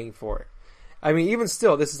is paying for it. I mean, even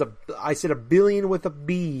still, this is I said $1 billion with a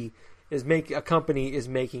B a company is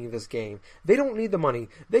making this game. They don't need the money.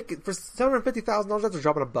 They could, for $750,000, that's a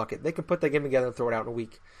drop in a bucket. They can put that game together and throw it out in a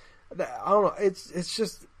week. I don't know. It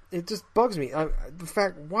just bugs me. The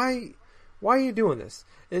fact, why are you doing this?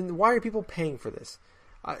 And why are people paying for this?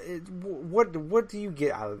 What do you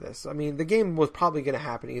get out of this? I mean, the game was probably going to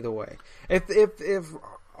happen either way. If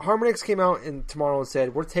Harmonix came out tomorrow and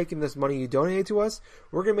said, we're taking this money you donated to us,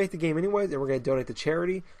 we're going to make the game anyways, and we're going to donate to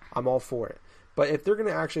charity, I'm all for it. But if they're going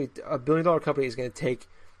to actually, a $1 billion company is going to take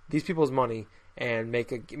these people's money and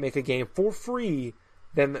make a game for free,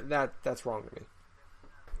 then that's wrong to me.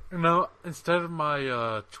 No, instead of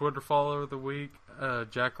my Twitter follower of the week,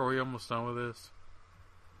 Jack, are we almost done with this?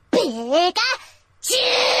 Pikachu!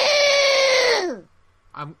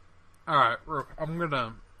 I'm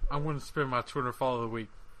gonna spend my Twitter follow of the week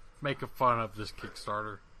making fun of this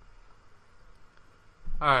Kickstarter.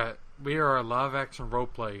 Alright, we are a live action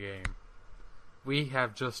roleplay game. We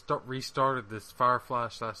have just restarted this Firefly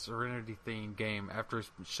 / Serenity themed game after it's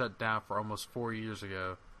been shut down for almost 4 years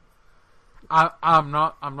ago. I'm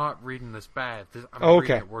not reading this bad. I'm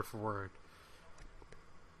reading it word for word.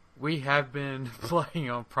 We have been playing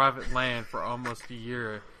on private land for almost a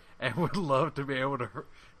year and would love to be able to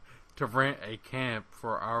rent a camp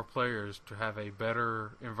for our players to have a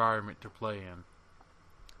better environment to play in.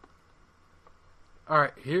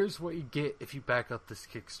 Alright, here's what you get if you back up this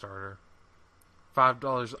Kickstarter.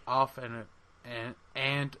 $5 off an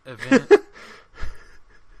event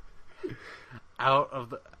out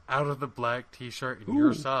of the black t-shirt in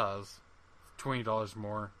your size, $20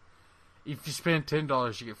 more. If you spend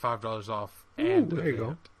 $10, you get $5 off. And there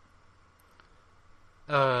you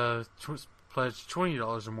go. Pledge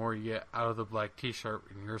 $20 or more, you get out of the black t-shirt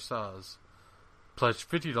in your size. Pledge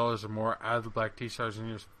 $50 or more, out of the black t-shirts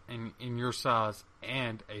in your size,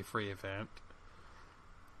 and a free event.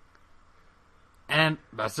 And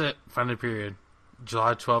that's it. Final period.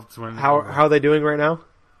 July 12th is when. How are they doing right now?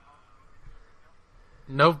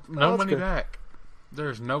 No money back.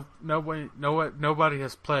 There's nobody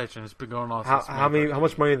has pledged, and it's been going on since how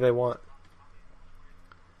much money do they want?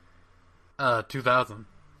 $2,000.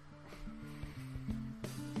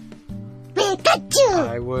 Pikachu!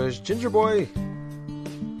 I was Ginger Boy.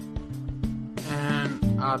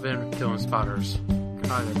 And I've been killing spiders. Good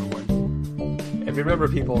night, everyone. And remember,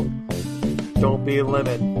 people, don't be a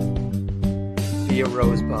lemon. Be a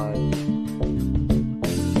rosebud.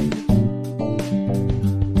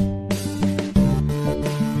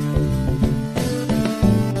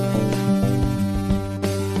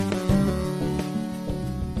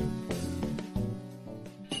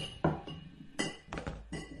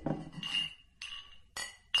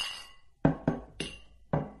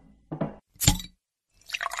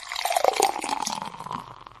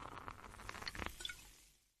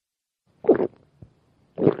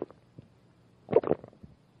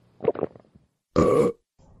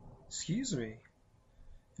 Excuse me.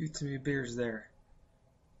 Few too many beers there.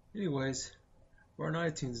 Anyways, we're on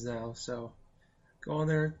iTunes now, so go on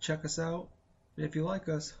there, check us out, and if you like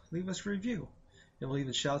us, leave us a review, and we'll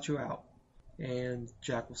even shout you out. And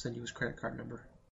Jack will send you his credit card number.